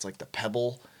places it's like the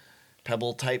pebble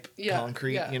type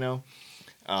concrete, you know?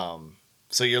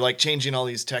 So you're like changing all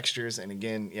these textures, and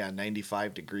again,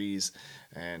 95 degrees,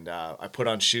 and I put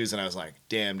on shoes, and I was like,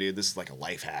 damn, dude, this is like a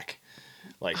life hack.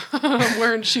 Like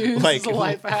wearing shoes is a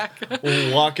life hack.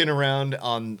 Walking around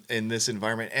in this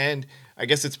environment, and I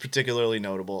guess it's particularly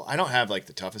notable. I don't have like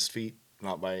the toughest feet,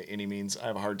 not by any means. I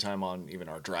have a hard time on even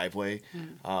our driveway,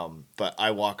 but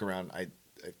I walk around. I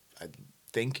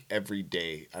think every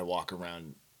day I walk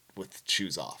around with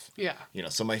shoes off. Yeah, you know,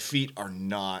 so my feet are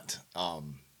not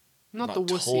Not the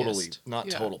wussiest.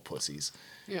 Total pussies.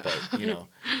 Yeah. But, you know,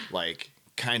 like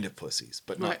kind of pussies,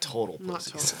 but not total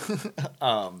pussies.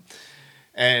 Not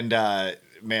total.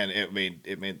 Man,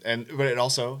 but it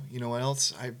also, you know what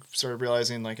else? I started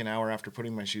realizing like an hour after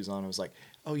putting my shoes on, I was like,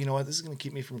 oh, you know what? This is going to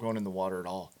keep me from going in the water at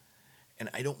all. And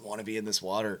I don't want to be in this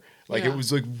water. Like it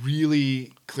was like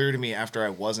really clear to me after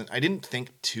I didn't think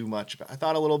too much about, I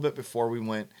thought a little bit before we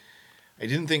went. I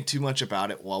didn't think too much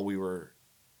about it while we were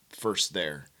first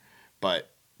there. But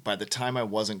by the time I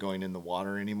wasn't going in the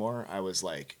water anymore, I was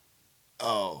like,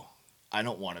 oh, I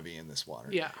don't want to be in this water.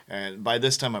 Yeah. And by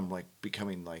this time, I'm like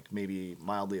becoming like maybe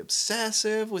mildly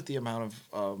obsessive with the amount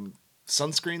of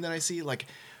sunscreen that I see. Like,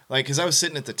 because I was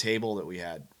sitting at the table that we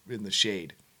had in the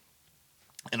shade,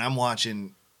 and I'm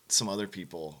watching some other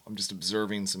people. I'm just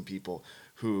observing some people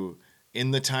who, in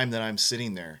the time that I'm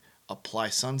sitting there, apply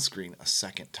sunscreen a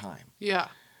second time. Yeah.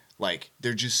 Like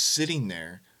they're just sitting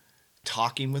there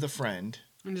talking with a friend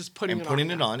and just putting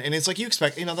it on. And it's like you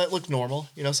expect, you know, that looked normal.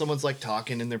 You know, someone's like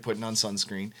talking and they're putting on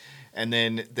sunscreen. And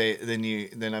then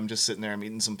then I'm just sitting there, I'm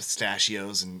eating some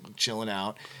pistachios and chilling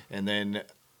out. And then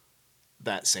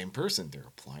that same person, they're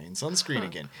applying sunscreen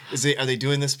again. Are they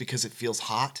doing this because it feels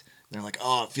hot? They're like,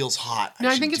 oh, it feels hot. No,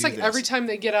 I think it's like every time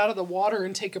they get out of the water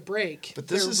and take a break. But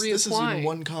this is in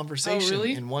one conversation,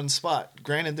 in one spot.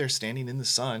 Granted, they're standing in the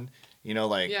sun, you know,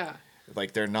 like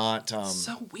like they're not.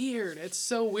 So weird. It's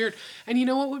so weird. And you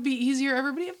know what would be easier,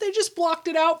 everybody, if they just blocked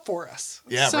it out for us.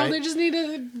 Yeah, so they just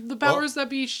needed the powers that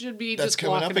be should be just blocking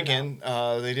it out. That's coming up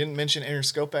again. They didn't mention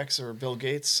Interscopex or Bill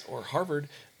Gates or Harvard,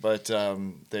 but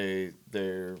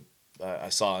they're. I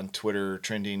saw on Twitter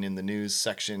trending in the news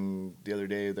section the other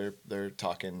day. They're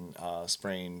talking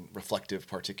spraying reflective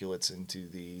particulates into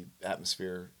the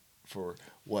atmosphere for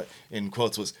what in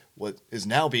quotes was what is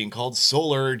now being called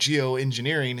solar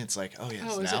geoengineering. It's like, oh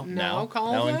yeah, now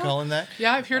calling that.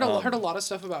 Yeah, I've heard a lot of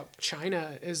stuff about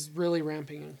China is really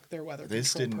ramping their weather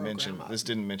control program up. This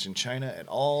didn't mention China at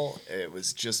all. It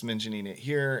was just mentioning it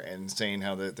here and saying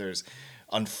how that there's.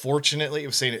 Unfortunately, it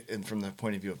was saying it from the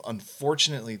point of view of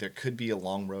unfortunately, there could be a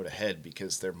long road ahead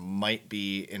because there might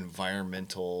be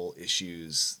environmental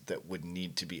issues that would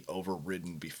need to be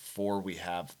overridden before we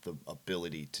have the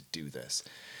ability to do this.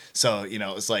 So, you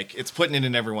know, it's like it's putting it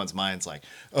in everyone's minds like,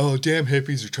 oh, damn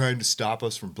hippies are trying to stop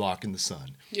us from blocking the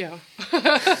sun. Yeah.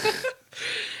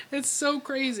 It's so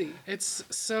crazy. It's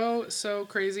so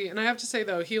crazy. And I have to say,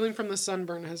 though, healing from the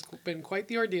sunburn has been quite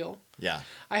the ordeal. Yeah.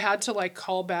 I had to, like,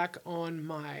 call back on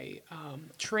my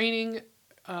training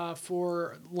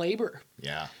for labor.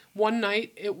 Yeah. One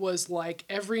night, it was like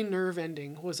every nerve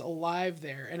ending was alive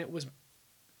there, and it was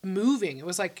moving. It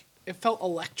was like, it felt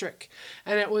electric.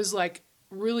 And it was like,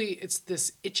 really, it's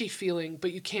this itchy feeling,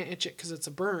 but you can't itch it because it's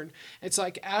a burn. It's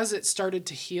like, as it started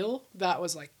to heal, that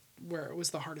was, like, where it was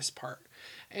the hardest part.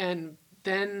 And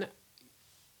then,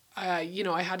 you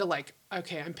know, I had to like,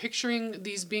 okay, I'm picturing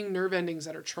these being nerve endings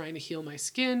that are trying to heal my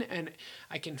skin, and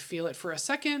I can feel it for a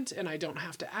second, and I don't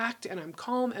have to act, and I'm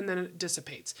calm, and then it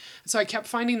dissipates. So I kept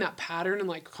finding that pattern and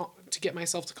like to get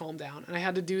myself to calm down, and I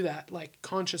had to do that like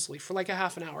consciously for like a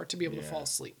half an hour to be able to fall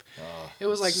asleep. It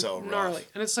was like so gnarly,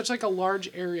 rough. And it's such like a large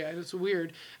area, and it's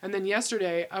weird. And then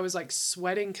yesterday I was like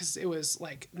sweating because it was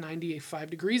like 95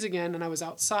 degrees again, and I was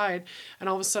outside, and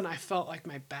all of a sudden I felt like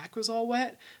my back was all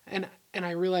wet, and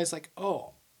I realized like,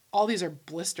 oh, all these are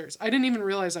blisters. I didn't even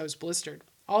realize I was blistered.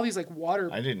 All these like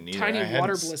tiny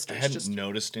water blisters. I hadn't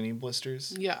noticed any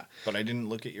blisters. Yeah. But I didn't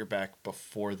look at your back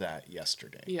before that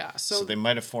yesterday. Yeah. So they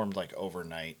might have formed like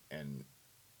overnight and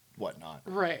whatnot.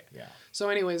 Right. Yeah. So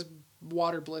anyways,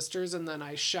 water blisters, and then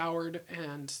I showered,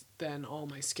 and then all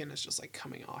my skin is just like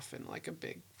coming off in like a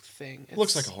big thing. It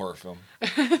looks like a horror film.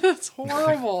 It's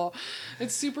horrible.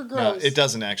 It's super gross. No, it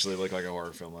doesn't actually look like a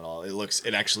horror film at all.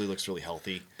 It actually looks really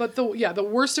healthy. But the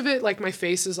worst of it, like my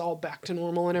face is all back to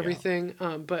normal and everything.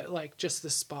 Yeah. But like just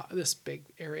this big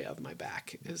area of my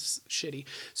back is shitty.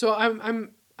 So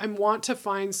I want to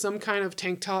find some kind of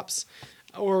tank tops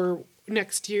or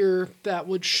next year that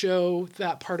would show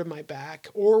that part of my back,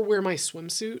 or wear my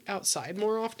swimsuit outside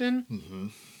more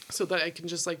often, so that I can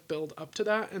just like build up to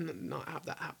that and then not have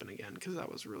that happen again, because that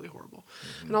was really horrible.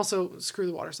 And also screw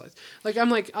the water slides. Like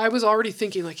I was already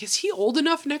thinking like, is he old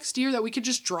enough next year that we could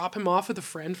just drop him off with a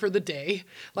friend for the day,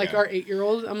 like our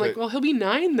 8-year-old? I'm like, well, he'll be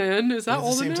 9 then. Is that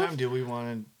old enough? At the same time, do we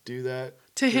want to do that?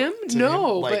 To him?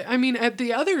 No. Like, but I mean, at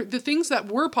the things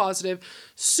that were positive,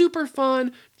 super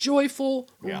fun, joyful,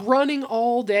 running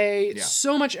all day,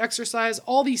 so much exercise,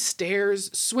 all these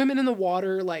stairs, swimming in the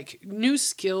water, like new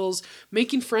skills,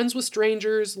 making friends with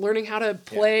strangers, learning how to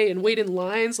play and wait in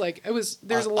lines. Like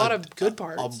there's a lot of good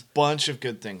parts. A bunch of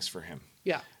good things for him.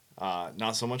 Yeah.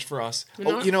 Not so much for us.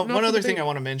 Not, one other thing I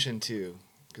want to mention too,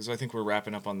 because I think we're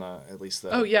wrapping up on at least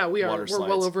the. Oh yeah, we are. We're slides.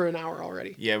 well over an hour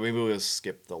already. Yeah, maybe we'll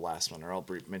skip the last one, or I'll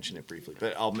mention it briefly.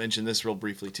 But I'll mention this real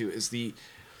briefly too.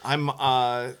 I'm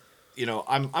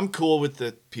cool with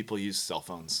the people use cell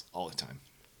phones all the time.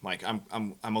 Like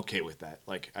I'm okay with that.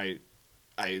 Like I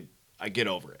get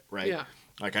over it, right? Yeah.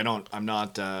 Like I'm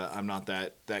not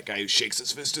that guy who shakes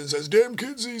his fist and says, "Damn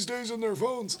kids these days on their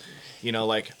phones."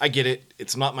 Like I get it.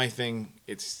 It's not my thing.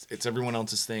 It's everyone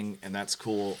else's thing, and that's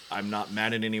cool. I'm not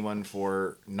mad at anyone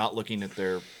for not looking at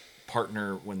their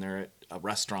partner when they're at a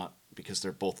restaurant because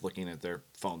they're both looking at their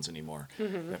phones anymore.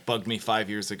 Mm-hmm. That bugged me 5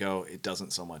 years ago. It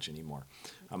doesn't so much anymore.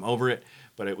 I'm over it,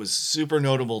 but it was super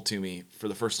notable to me for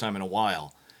the first time in a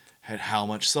while at how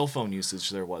much cell phone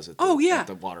usage there was at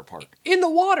the water park. In the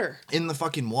water. In the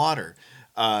fucking water.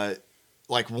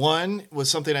 One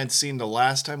was something I'd seen the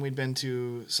last time we'd been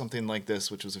to something like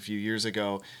this, which was a few years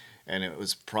ago, and it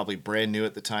was probably brand new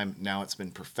at the time. Now it's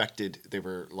been perfected. They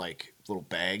were like little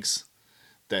bags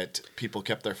that people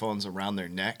kept their phones around their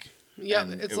neck. Yeah,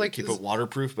 it's like keep it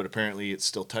waterproof, but apparently it's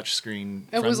still touchscreen.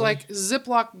 It was like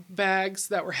Ziploc bags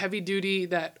that were heavy duty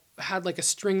that had like a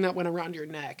string that went around your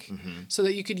neck, mm-hmm. so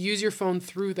that you could use your phone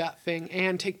through that thing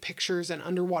and take pictures and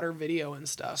underwater video and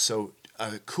stuff. So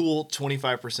a cool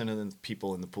 25% of the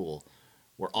people in the pool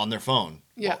were on their phone.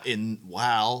 Yeah.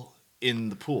 While in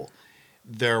the pool.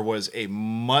 There was a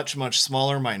much, much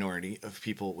smaller minority of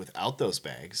people without those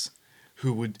bags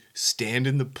who would stand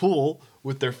in the pool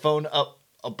with their phone up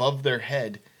above their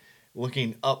head,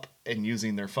 looking up and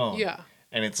using their phone. Yeah.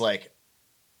 And it's like,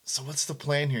 so what's the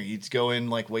plan here? You go in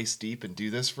like waist deep and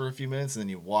do this for a few minutes, and then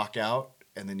you walk out,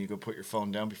 and then you go put your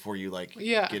phone down before you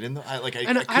get in the.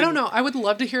 I don't know. I would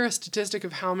love to hear a statistic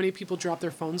of how many people drop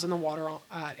their phones in the water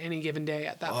at any given day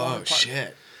at that water park. Oh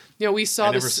shit. We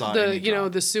saw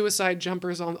the suicide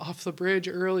jumpers off the bridge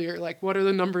earlier. Like, what are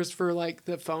the numbers for like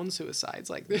the phone suicides?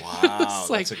 Like, wow,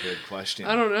 that's a good question.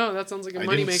 I don't know. That sounds like a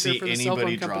moneymaker for the cell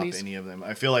phone companies. I didn't see anybody drop any of them.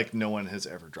 I feel like no one has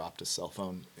ever dropped a cell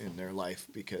phone in their life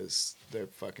because they're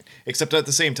fucking. Except at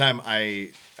the same time,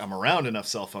 I'm around enough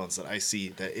cell phones that I see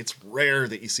that it's rare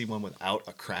that you see one without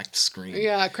a cracked screen.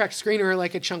 Yeah, a cracked screen or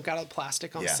like a chunk out of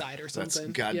plastic on the side or something.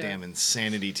 That's goddamn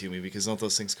insanity to me because don't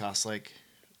those things cost like.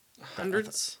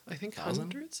 Hundreds, I think.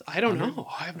 Hundreds. I don't know.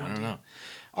 I have no idea.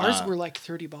 Ours were like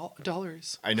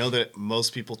 $30. I know that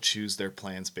most people choose their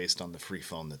plans based on the free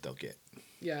phone that they'll get.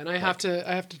 Yeah, and I have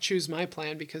to choose my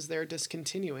plan because they're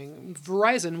discontinuing.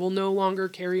 Verizon will no longer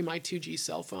carry my 2G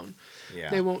cell phone. Yeah,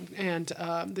 they won't, and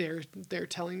they're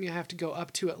telling me I have to go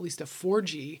up to at least a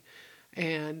 4G,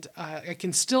 and I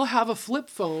can still have a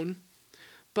flip phone,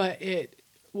 but it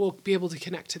will be able to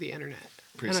connect to the internet.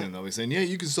 Pretty soon they'll be saying, yeah,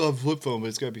 you can still have a flip phone, but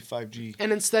it's got to be 5G.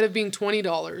 And instead of being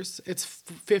 $20, it's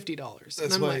 $50.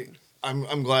 That's why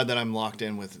I'm glad that I'm locked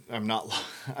in with no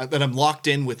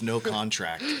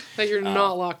contract. That you're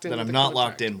not locked in. That I'm not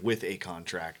locked in with a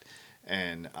contract,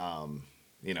 and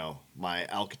my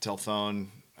Alcatel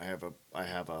phone. I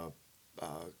have a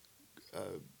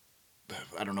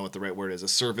I don't know what the right word is, a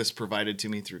service provided to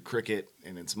me through Cricket,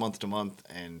 and it's month to month,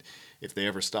 and if they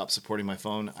ever stop supporting my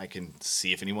phone, I can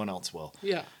see if anyone else will.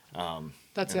 Yeah.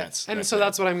 That's it.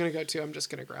 That's what I'm going to go to. I'm just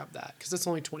going to grab that because it's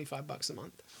only $25 a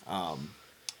month.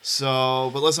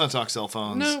 But let's not talk cell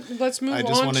phones. No, let's move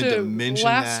on to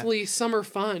lastly, summer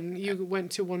fun. You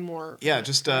went to one more. Yeah,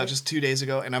 just 2 days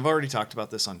ago, and I've already talked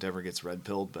about this on Deborah Gets Red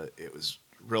Pilled, but it was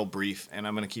real brief, and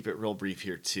I'm going to keep it real brief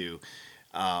here too.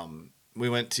 We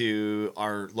went to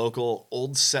our local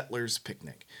Old Settlers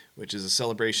Picnic, which is a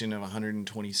celebration of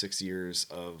 126 years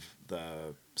of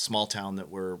the small town that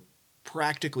we're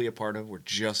practically a part of. We're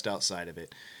just outside of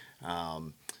it.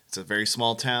 It's a very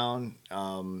small town.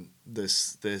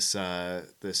 This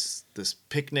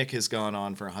picnic has gone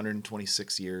on for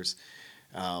 126 years,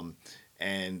 and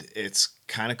it's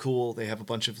kind of cool. They have a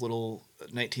bunch of little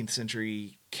 19th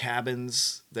century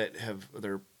cabins that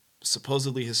they're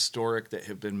supposedly historic that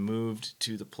have been moved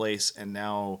to the place, and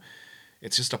now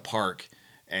it's just a park,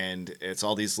 and it's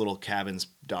all these little cabins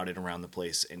dotted around the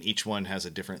place, and each one has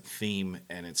a different theme,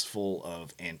 and it's full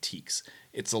of antiques.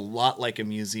 It's a lot like a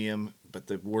museum, but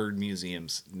the word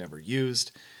museum's never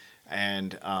used,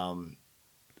 and our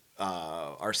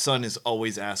son is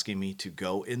always asking me to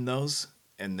go in those,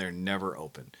 and they're never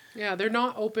open. Yeah, they're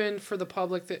not open for the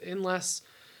public unless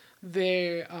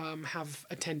they have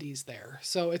attendees there.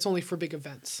 So it's only for big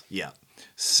events. Yeah.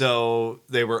 So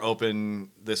they were open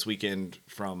this weekend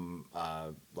from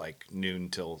like noon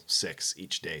till 6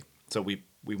 each day. So we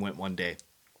went one day,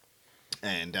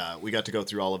 and we got to go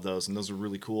through all of those, and those were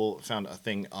really cool. Found a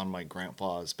thing on my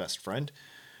grandpa's best friend,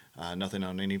 Nothing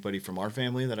on anybody from our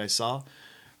family that I saw.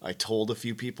 I told a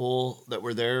few people that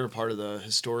were there, part of the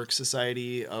historic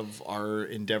society of our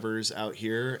endeavors out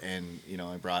here, and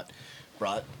I brought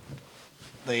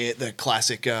the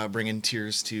classic bringing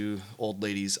tears to old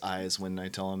ladies' eyes when I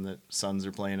tell them that sons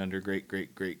are playing under great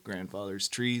great great grandfathers'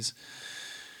 trees,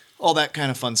 all that kind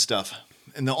of fun stuff.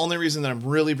 And the only reason that I'm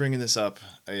really bringing this up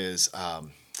is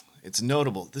it's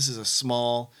notable. This is a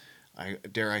small,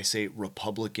 dare I say,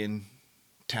 Republican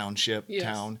township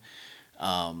town.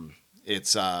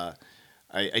 It's I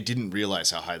didn't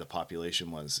realize how high the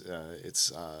population was.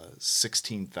 It's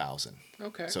 16,000.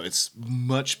 Okay. So it's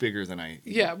much bigger than I.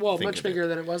 Yeah, well, much bigger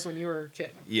than it was when you were a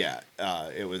kid. Yeah,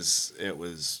 it was.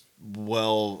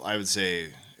 Well, I would say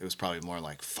it was probably more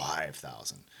like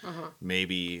 5,000,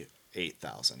 maybe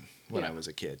 8,000 when I was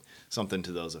a kid, something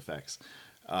to those effects.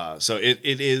 So it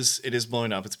is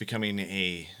blowing up. It's becoming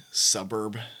a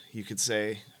suburb, you could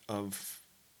say, of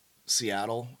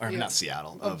Seattle, or not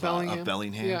Seattle, of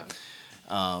Bellingham. Yeah.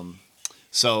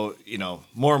 So,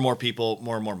 more and more people,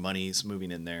 more and more money's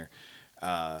moving in there.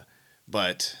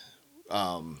 But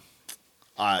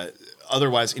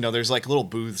otherwise, there's like little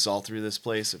booths all through this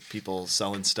place of people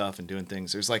selling stuff and doing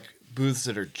things. There's like booths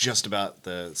that are just about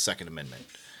the Second Amendment.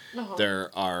 There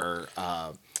are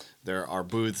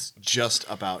booths just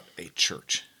about a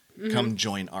church. Come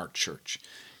join our church.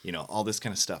 All this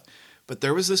kind of stuff. But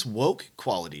there was this woke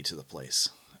quality to the place.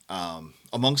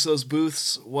 Amongst those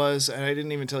booths was, and I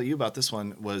didn't even tell you about this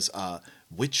one, was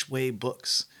Which Way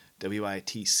Books,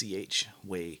 WITCH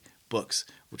Way Books,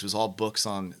 which was all books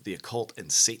on the occult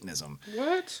and Satanism.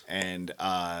 What? And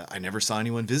I never saw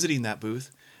anyone visiting that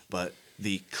booth, but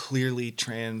the clearly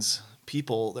trans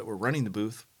people that were running the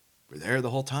booth were there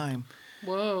the whole time.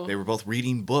 Whoa. They were both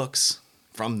reading books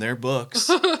from their books.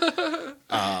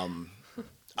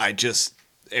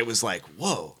 It was like,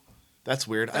 whoa, that's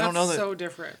weird. I don't know that so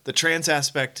different. The trans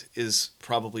aspect is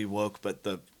probably woke, but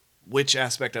the witch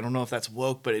aspect, I don't know if that's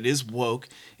woke, but it is woke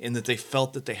in that they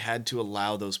felt that they had to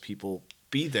allow those people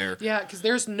be there. Yeah, because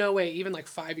there's no way, even like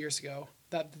 5 years ago,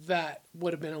 that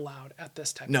would have been allowed at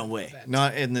this type no of way. event.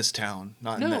 Not in this town.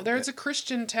 There's a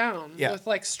Christian town with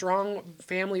like strong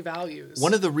family values.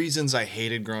 One of the reasons I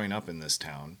hated growing up in this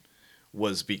town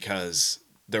was because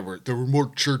there were more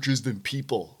churches than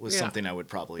people was something I would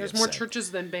probably There's have more said.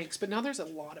 churches than banks, but now there's a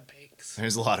lot of banks.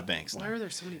 There's a lot of banks Why now. are there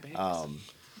so many banks?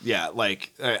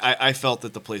 Like I felt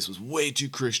that the place was way too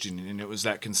Christian, and it was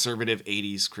that conservative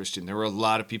 80s Christian. There were a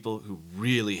lot of people who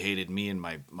really hated me and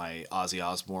my Ozzy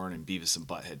Osbourne and Beavis and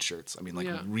Butthead shirts. I mean,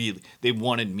 really, they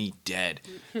wanted me dead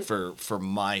for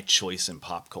my choice in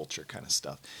pop culture kind of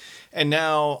stuff. And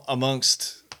now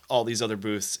amongst all these other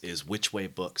booths is Which Way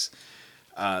Books.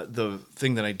 The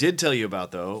thing that I did tell you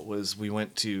about, though, was we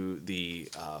went to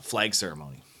the flag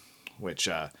ceremony, which,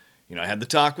 I had the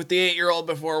talk with the 8-year-old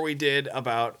before we did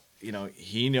about,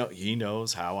 he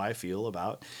knows how I feel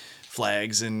about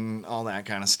flags and all that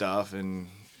kind of stuff, and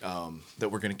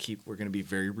that we're going to be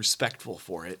very respectful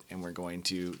for it, and we're going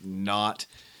to not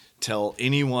tell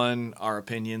anyone our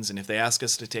opinions, and if they ask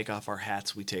us to take off our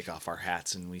hats, we take off our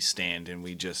hats, and we stand, and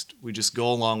we just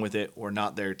go along with it. We're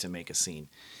not there to make a scene.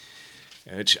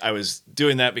 Which I was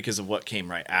doing that because of what came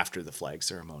right after the flag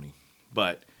ceremony.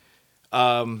 But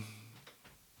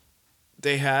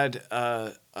they had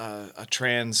a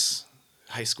trans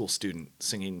high school student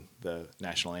singing the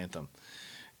national anthem.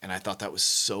 And I thought that was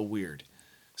so weird.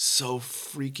 So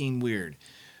freaking weird.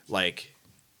 Like,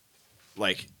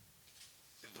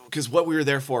 because what we were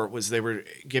there for was they were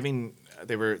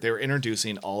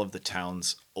introducing all of the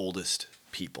town's oldest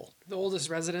people. The oldest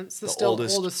residents? The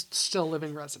oldest still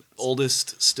living residents.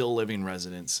 Oldest still living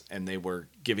residents, and they were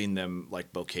giving them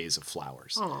like bouquets of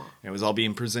flowers. And it was all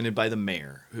being presented by the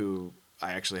mayor, who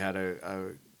I actually had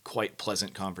a quite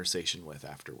pleasant conversation with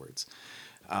afterwards.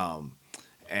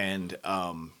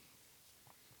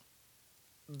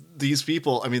 These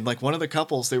people, I mean, like one of the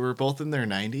couples, they were both in their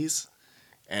 90s,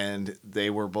 and they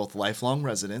were both lifelong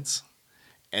residents.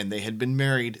 And they had been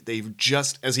married. They've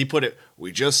just, as he put it,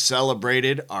 we just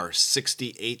celebrated our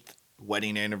 68th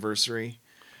wedding anniversary,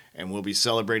 and we'll be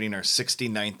celebrating our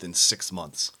 69th in 6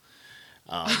 months.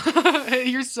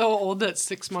 You're so old that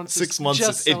 6 months. 6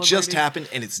 months. It just happened,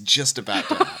 and it's just about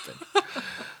to happen.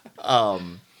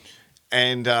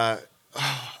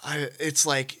 It's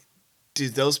like, do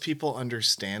those people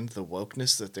understand the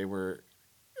wokeness that they were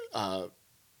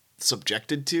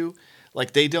subjected to?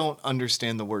 Like, they don't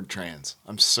understand the word trans.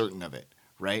 I'm certain of it,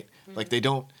 right? Mm-hmm. Like, they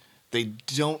don't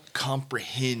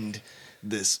comprehend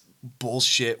this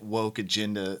bullshit woke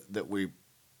agenda that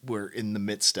we're in the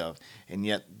midst of. And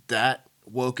yet that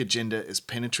woke agenda is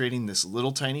penetrating this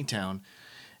little tiny town,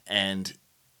 and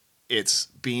it's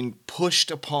being pushed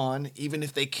upon, even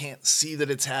if they can't see that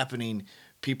it's happening,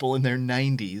 people in their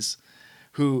 90s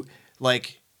who,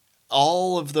 like,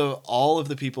 all of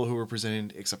the people who were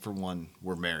presented except for one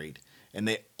were married, and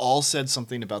they all said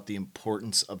something about the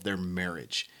importance of their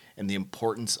marriage and the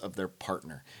importance of their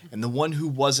partner. And the one who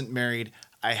wasn't married,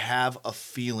 I have a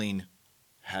feeling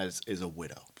is a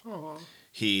widow. Aww.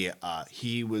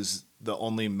 He was the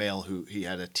only male who he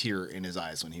had a tear in his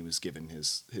eyes when he was given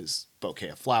his bouquet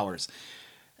of flowers.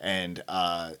 And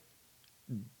our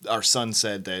son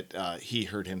said that he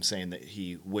heard him saying that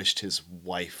he wished his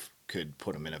wife could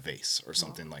put him in a vase or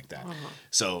something like that.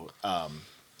 So,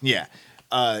 yeah.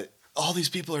 All these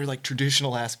people are like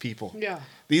traditional ass people. Yeah.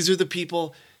 These are the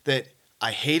people that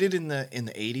I hated in the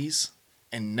 80s,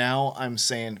 and now I'm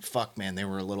saying, fuck, man, they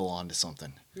were a little onto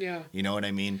something. Yeah. You know what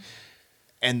I mean?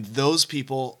 And those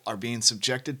people are being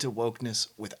subjected to wokeness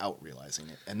without realizing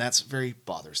it. And that's very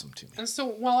bothersome to me. And so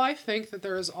while I think that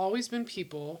there has always been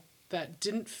people that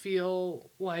didn't feel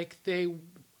like they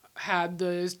had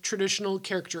the traditional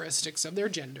characteristics of their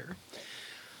gender,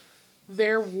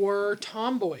 there were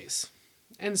tomboys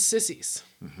and sissies.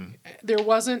 Mm-hmm. There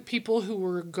wasn't people who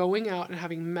were going out and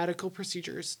having medical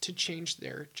procedures to change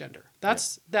their gender.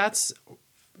 That's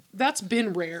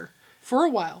been rare for a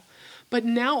while. But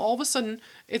now all of a sudden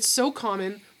it's so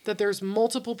common that there's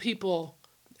multiple people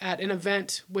at an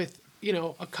event with,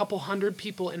 a couple hundred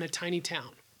people in a tiny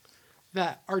town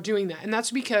that are doing that. And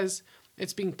that's because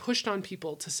it's being pushed on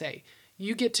people to say,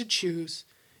 you get to choose,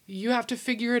 you have to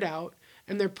figure it out.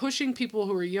 And they're pushing people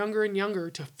who are younger and younger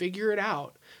to figure it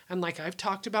out. And like I've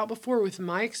talked about before with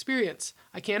my experience,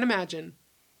 I can't imagine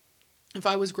if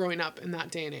I was growing up in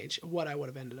that day and age, what I would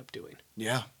have ended up doing.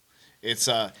 Yeah. It's,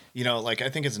 I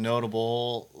think it's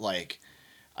notable,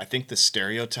 I think the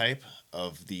stereotype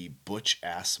of the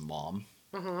butch-ass mom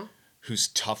who's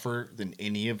tougher than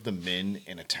any of the men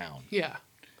in a town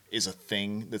is a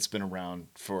thing that's been around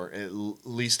for at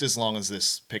least as long as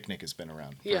this picnic has been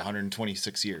around, for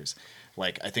 126 years.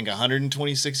 I think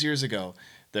 126 years ago,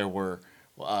 there were,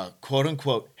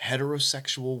 quote-unquote,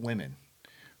 heterosexual women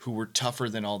who were tougher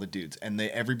than all the dudes, and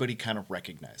everybody kind of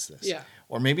recognized this. Yeah.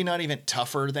 Or maybe not even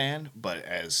tougher than, but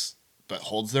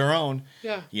holds their own.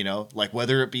 Yeah.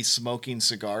 Whether it be smoking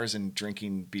cigars and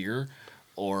drinking beer,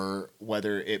 or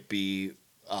whether it be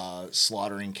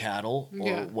slaughtering cattle,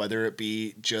 or whether it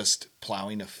be just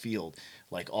plowing a field,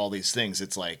 all these things.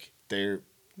 It's like they're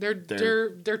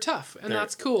tough, and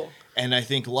that's cool. And I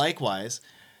think likewise,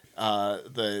 I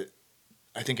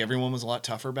think everyone was a lot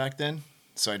tougher back then.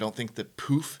 So I don't think the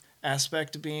poof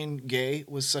aspect of being gay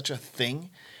was such a thing,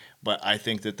 but I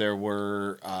think that there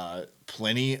were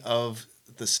plenty of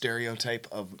the stereotype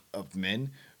of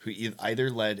men who either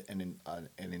led an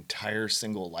entire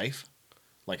single life,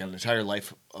 like an entire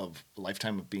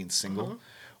lifetime of being single,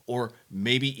 or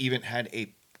maybe even had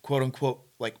a quote unquote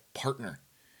partner.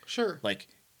 Sure.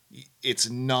 It's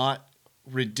not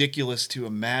ridiculous to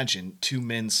imagine two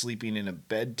men sleeping in a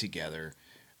bed together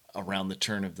around the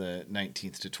turn of the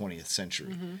 19th to 20th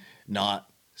century. Mm-hmm. Not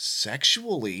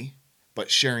sexually,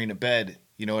 but sharing a bed.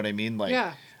 You know what I mean?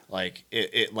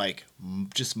 It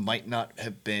just might not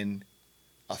have been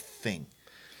a thing.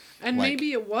 And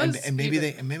maybe it was. And maybe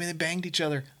they banged each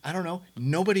other. I don't know.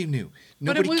 Nobody knew.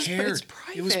 Nobody cared. It's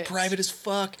private. It was private as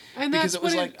fuck. And that's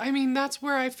that's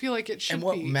where I feel like it should be.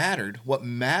 And what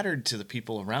mattered to the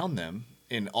people around them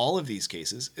in all of these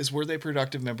cases is, were they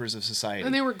productive members of society?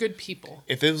 And they were good people.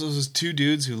 If it was two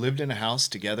dudes who lived in a house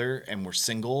together and were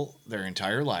single their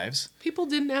entire lives, people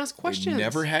didn't ask questions. They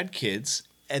never had kids,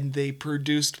 and they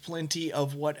produced plenty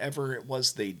of whatever it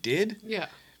was they did. Yeah.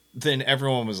 Then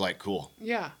everyone was like, cool.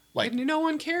 Yeah. And no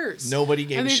one cares. Nobody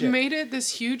gave a shit. And they've made it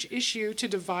this huge issue to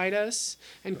divide us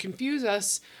and confuse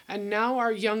us, and now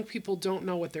our young people don't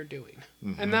know what they're doing.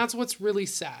 Mm-hmm. And that's what's really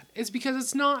sad. It's because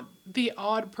it's not the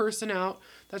odd person out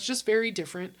that's just very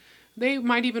different. They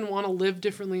might even want to live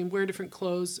differently and wear different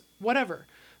clothes, whatever.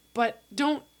 But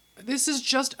this is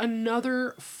just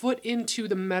another foot into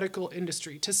the medical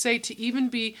industry. To say to even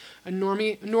be a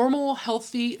normal,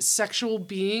 healthy sexual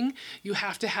being, you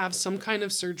have to have some kind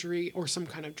of surgery or some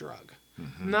kind of drug.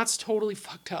 Mm-hmm. And that's totally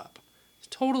fucked up. It's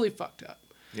totally fucked up.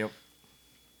 Yep.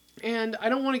 And I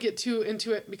don't want to get too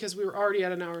into it because we were already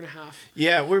at an hour and a half.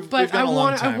 Yeah, we've got a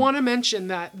long time. I want to mention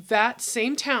that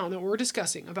same town that we're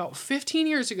discussing about 15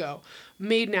 years ago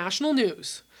made national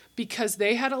news because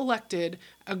they had elected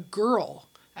a girl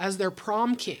as their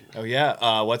prom king. Oh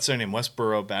yeah, what's their name?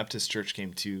 Westboro Baptist Church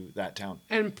came to that town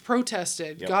and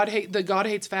protested. Yep. The God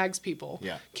Hates Fags people.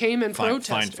 Yeah. Came and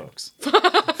protested. Fine folks.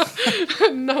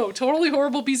 No, totally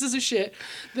horrible pieces of shit.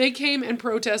 They came and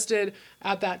protested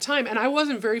at that time, and I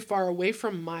wasn't very far away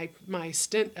from my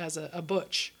stint as a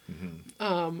butch.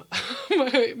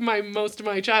 Most of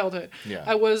my childhood. Yeah.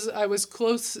 I was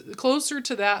closer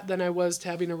to that than I was to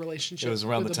having a relationship. It was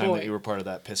around with the a time boy. that you were part of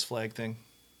that piss flag thing.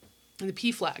 The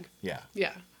P flag. Yeah.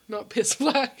 Yeah, not piss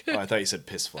flag. Oh, I thought you said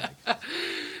piss flag.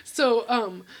 So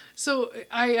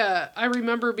I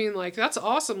remember being like, that's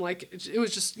awesome. Like it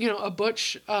was just, a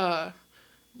butch,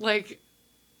 like,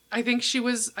 I think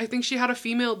she had a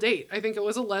female date. I think it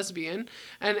was a lesbian,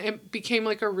 and it became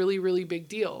like a really, really big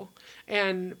deal,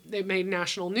 and it made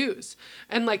national news.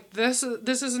 And like this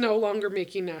is no longer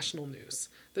making national news.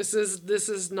 This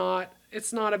is not.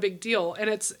 It's not a big deal, and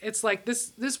it's like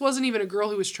this wasn't even a girl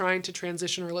who was trying to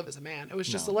transition or live as a man. It was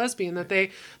just a lesbian that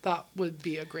they thought would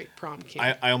be a great prom king.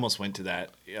 I almost went to that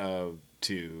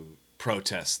to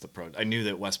protest I knew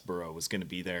that Westboro was going to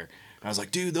be there. I was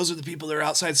like, dude, those are the people that are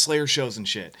outside Slayer shows and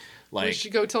shit. Like, we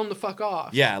should go tell them to fuck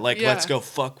off. Yeah, let's go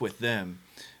fuck with them.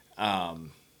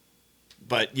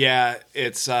 But yeah,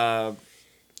 it's well,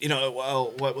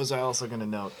 what was I also going to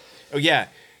note? Oh yeah.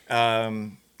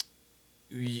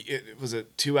 Was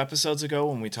it 2 episodes ago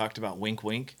when we talked about Wink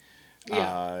Wink?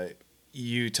 Yeah.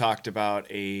 You talked about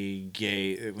a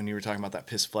gay, when you were talking about that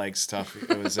piss flag stuff,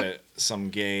 it was at some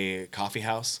gay coffee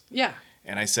house. Yeah.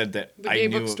 And I said that the gay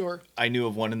bookstore. I knew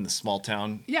of one in the small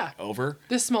town. Yeah. Over.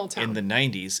 This small town. In the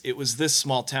 90s. It was this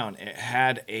small town.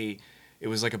 It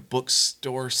was like a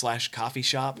bookstore / coffee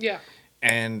shop. Yeah.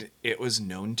 And it was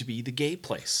known to be the gay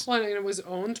place. Well, and it was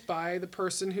owned by the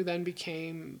person who then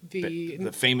became the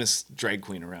famous drag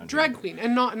queen around here. Drag queen.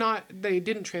 And not they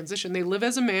didn't transition. They live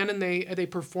as a man and they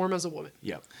perform as a woman.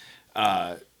 Yep.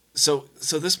 So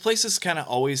this place has kind of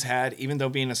always had, even though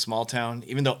being a small town,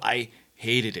 even though I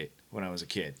hated it when I was a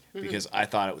kid because I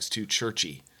thought it was too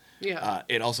churchy. Yeah.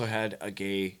 It also had a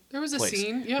gay There was a place.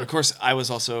 scene, yeah. But of course, I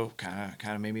was also kind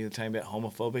of maybe a tiny bit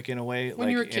homophobic in a way. When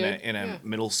you were a kid. In a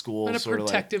middle school in a sort of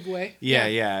protective way.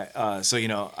 Yeah.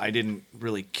 So, I didn't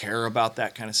really care about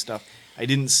that kind of stuff. I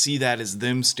didn't see that as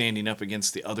them standing up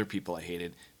against the other people I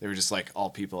hated. They were just like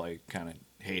all people I kind of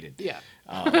hated. Yeah.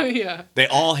 Yeah. They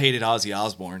all hated Ozzy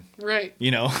Osbourne. Right.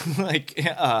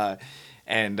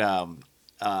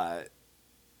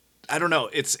 I don't know.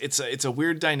 It's a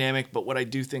weird dynamic, but what I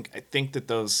do think,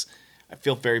 I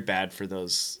feel very bad for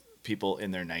those people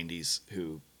in their 90s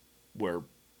who were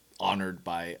honored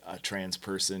by a trans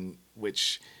person,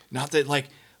 which, not that like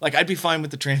I'd be fine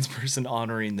with the trans person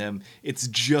honoring them. It's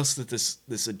just that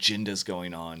this agenda's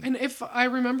going on. And if I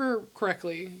remember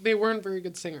correctly, they weren't very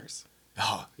good singers.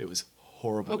 Oh, it was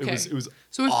horrible. Okay. It was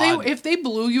so if they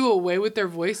blew you away with their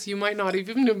voice, you might not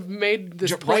even have made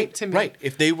this point to me. Right.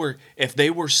 If they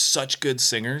were such good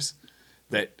singers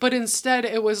that. But instead,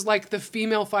 it was like the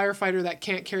female firefighter that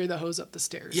can't carry the hose up the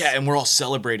stairs. Yeah, and we're all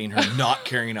celebrating her not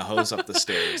carrying a hose up the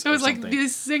stairs. It was like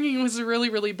this singing was really,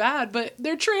 really bad, but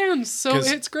they're trans, so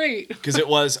it's great. Because it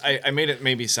was, I made it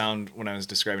maybe sound when I was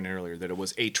describing it earlier that it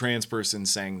was a trans person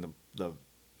sang the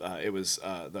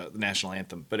national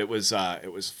anthem, but it was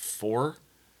 4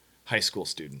 high school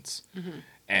students,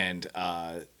 and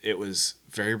it was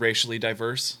very racially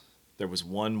diverse. There was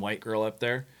one white girl up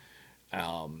there,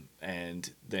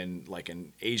 and then like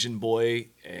an Asian boy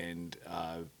and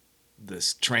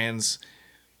this trans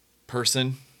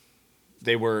person.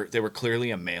 They were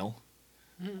clearly a male,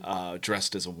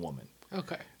 dressed as a woman.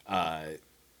 Okay.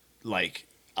 Like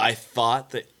I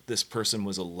thought that this person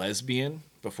was a lesbian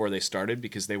before they started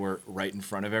because they were right in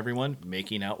front of everyone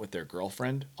making out with their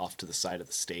girlfriend off to the side of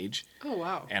the stage. Oh,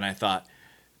 wow. And I thought,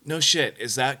 no shit,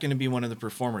 is that going to be one of the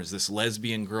performers, this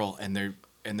lesbian girl? And they're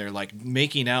like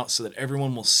making out so that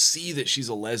everyone will see that she's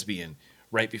a lesbian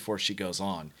right before she goes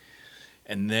on.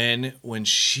 And then when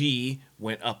she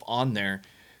went up on there,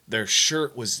 their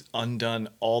shirt was undone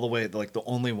all the way. Like the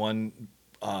only one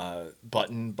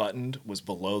buttoned was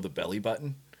below the belly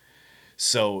button.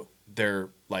 So they're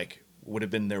like, would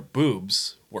have been their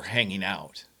boobs were hanging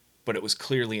out, but it was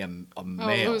clearly a male. Oh,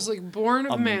 it was like born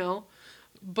a male,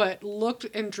 but looked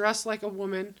and dressed like a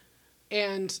woman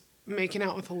and making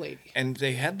out with a lady. And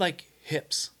they had like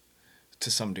hips to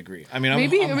some degree. I mean,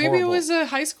 maybe I'm it was a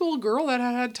high school girl that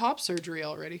had top surgery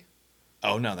already.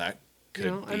 Oh, no, that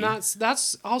could be. And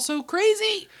that's also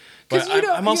crazy. But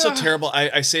I'm also terrible.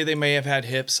 I say they may have had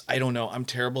hips. I don't know. I'm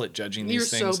terrible at judging these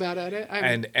things. You're so bad at it.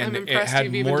 And it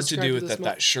had more to do with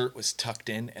that shirt was tucked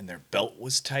in and their belt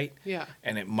was tight. Yeah.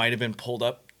 And it might have been pulled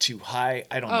up too high.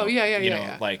 I don't know. Oh,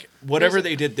 yeah. Like whatever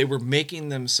they did, they were making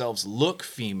themselves look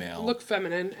female. Look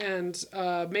feminine and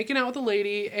making out with a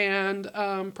lady and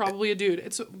probably a dude.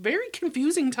 It's very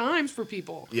confusing times for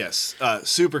people. Yes,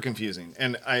 super confusing.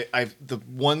 And the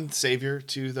one savior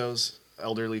to those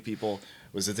elderly people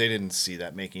was that they didn't see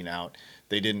that making out.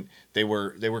 They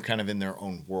were kind of in their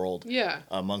own world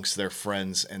amongst their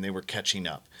friends, and they were catching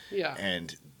up. Yeah.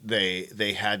 And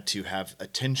they had to have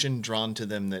attention drawn to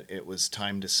them that it was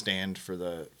time to stand for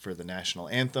the national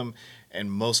anthem, and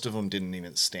most of them didn't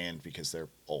even stand because they're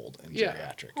old and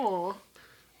geriatric. Aw.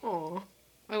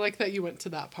 I like that you went to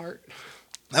that part.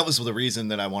 That was the reason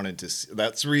that I wanted to see,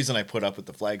 that's the reason I put up with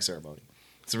the flag ceremony.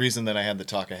 It's the reason that I had the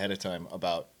talk ahead of time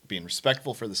about being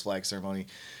respectful for this flag ceremony,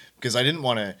 because I didn't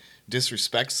want to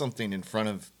disrespect something in front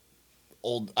of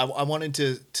old. I wanted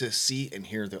to see and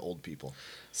hear the old people.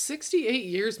 68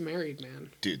 years married, man.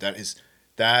 Dude,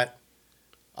 I'll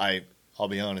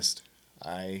be honest,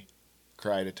 I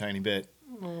cried a tiny bit.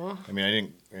 Aww. I mean, I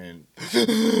didn't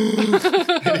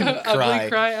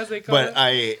cry as they call it. But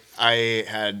I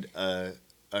had a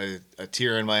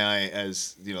tear in my eye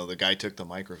as, the guy took the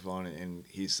microphone, and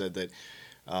he said that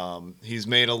he's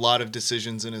made a lot of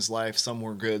decisions in his life. Some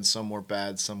were good, some were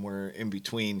bad, some were in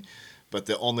between. But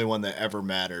the only one that ever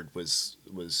mattered was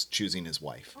choosing his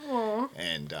wife. Aww.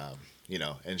 And,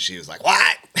 and she was like,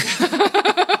 "What?"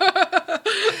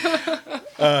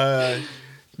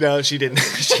 No, she didn't.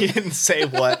 She didn't say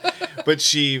what, but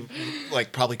she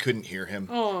probably couldn't hear him.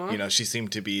 Aww. She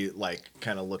seemed to be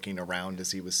kind of looking around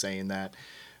as he was saying that.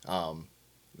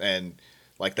 And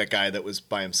that guy that was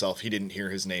by himself, he didn't hear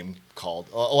his name called.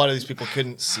 A lot of these people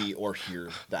couldn't see or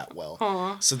hear that well.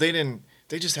 Aww. So they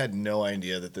just had no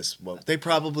idea that they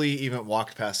probably even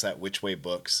walked past that Which Way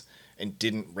Books and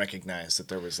didn't recognize that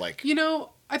there was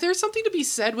there's something to be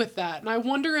said with that. And I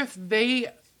wonder if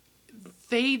they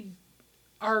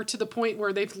are to the point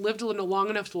where they've lived a long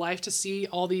enough life to see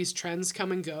all these trends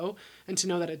come and go, and to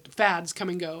know that fads come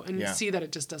and go, and see that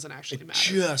it just doesn't actually matter. It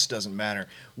just doesn't matter.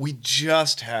 We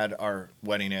just had our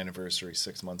wedding anniversary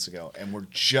 6 months ago, and we're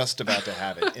just about to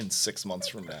have it in 6 months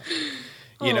from now.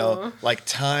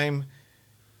 Time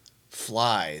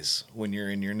flies when you're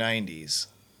in your 90s,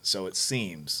 so it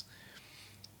seems,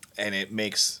 and it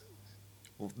makes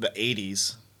the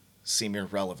 80s seem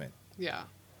irrelevant. Yeah.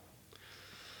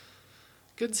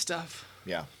 Good stuff.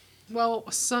 Yeah. Well,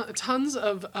 tons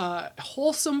of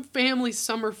wholesome family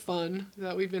summer fun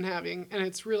that we've been having, and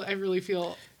I really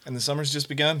feel. And the summer's just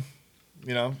begun.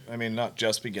 Not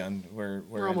just begun. We're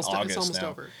almost in August it's almost now.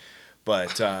 over.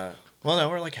 But no,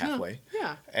 we're halfway.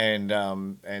 Yeah. And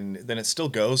then it still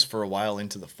goes for a while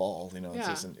into the fall.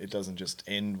 It doesn't just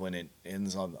end when it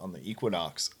ends on the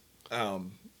equinox.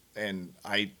 And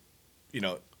I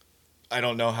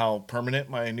don't know how permanent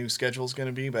my new schedule is going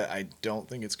to be, but I don't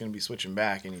think it's going to be switching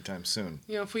back anytime soon.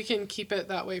 If we can keep it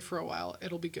that way for a while,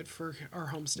 it'll be good for our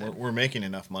homestead. We're making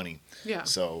enough money. Yeah.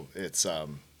 So it's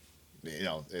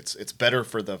it's better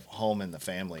for the home and the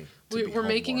family. We're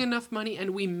making enough money,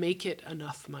 and we make it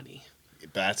enough money.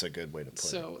 That's a good way to put it.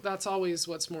 So that's always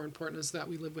what's more important, is that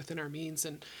we live within our means,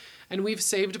 and we've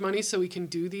saved money so we can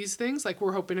do these things.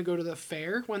 We're hoping to go to the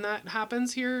fair when that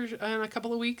happens here in a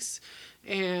couple of weeks,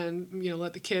 and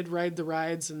let the kid ride the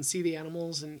rides and see the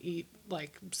animals and eat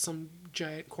some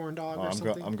giant corn dog or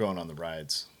something. I'm going on the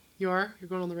rides. You are? You're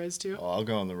going on the rides too? Oh, I'll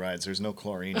go on the rides. There's no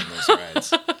chlorine in those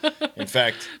rides. In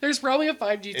fact, there's probably a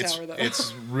 5G tower though.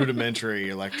 It's rudimentary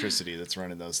electricity that's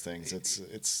running those things.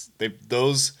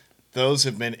 Those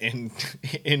have been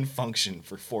in function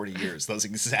for 40 years. Those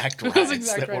exact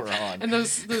rides that we're on. And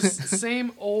those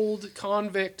same old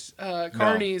convict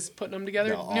carnies putting them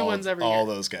together. New ones every year. All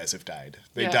those guys have died.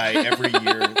 They die every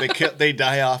year. They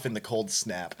die off in the cold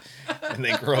snap, and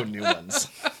they grow new ones.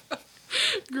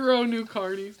 Grow new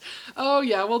carnies. Oh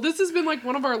yeah. Well, this has been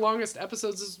one of our longest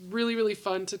episodes. It's really, really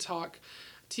fun to talk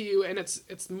to you, and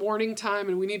it's morning time,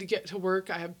 and we need to get to work.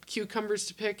 I have cucumbers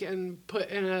to pick and put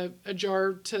in a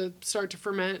jar to start to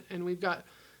ferment, and we've got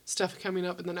stuff coming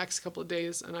up in the next couple of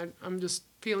days, and I'm just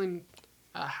feeling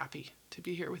happy to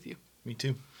be here with you. Me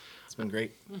too. It's been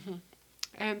great. Mm-hmm.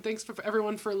 And thanks for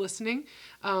everyone for listening.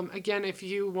 Again, if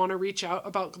you want to reach out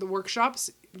about the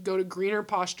workshops, go to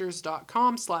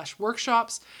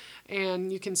greenerpostures.com/workshops,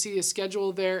 and you can see a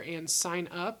schedule there and sign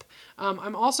up.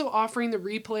 I'm also offering the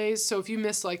replays, so if you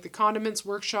miss the condiments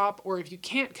workshop, or if you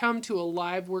can't come to a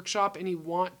live workshop and you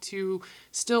want to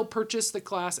still purchase the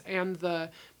class and the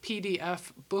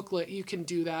PDF booklet, you can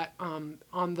do that on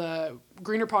the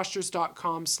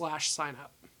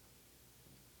greenerpostures.com/sign-up.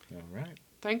 All right.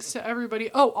 Thanks to everybody.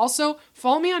 Oh, also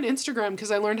follow me on Instagram, because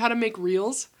I learned how to make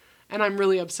reels, and I'm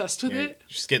really obsessed with it.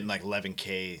 Just getting like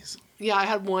 11Ks. Yeah, I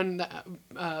had one that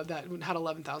had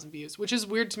 11,000 views, which is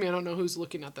weird to me. I don't know who's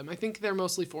looking at them. I think they're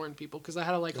mostly foreign people because I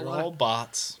had a lot of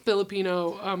bots.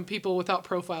 Filipino people without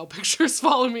profile pictures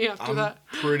follow me after that.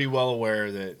 I'm pretty well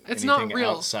aware that it's anything not real.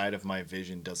 outside of my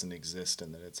vision doesn't exist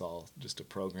and that it's all just a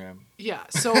program. Yeah,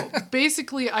 so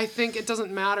basically I think it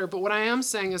doesn't matter, but what I am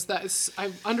saying is that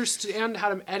I understand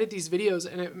how to edit these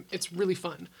videos, and it's really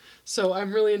fun. So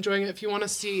I'm really enjoying it. If you want to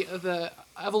see the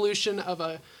evolution of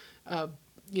a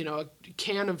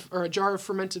can of or a jar of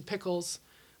fermented pickles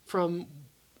from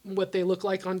what they look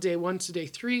like on day 1 to day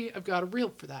 3, I've got a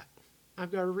reel for that.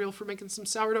 I've got a reel for making some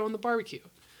sourdough on the barbecue.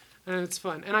 And it's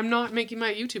fun. And I'm not making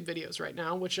my YouTube videos right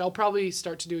now, which I'll probably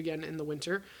start to do again in the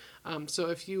winter. So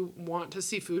if you want to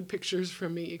see food pictures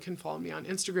from me, you can follow me on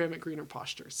Instagram at Greener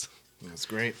Postures. That's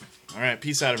great. All right.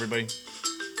 Peace out, everybody.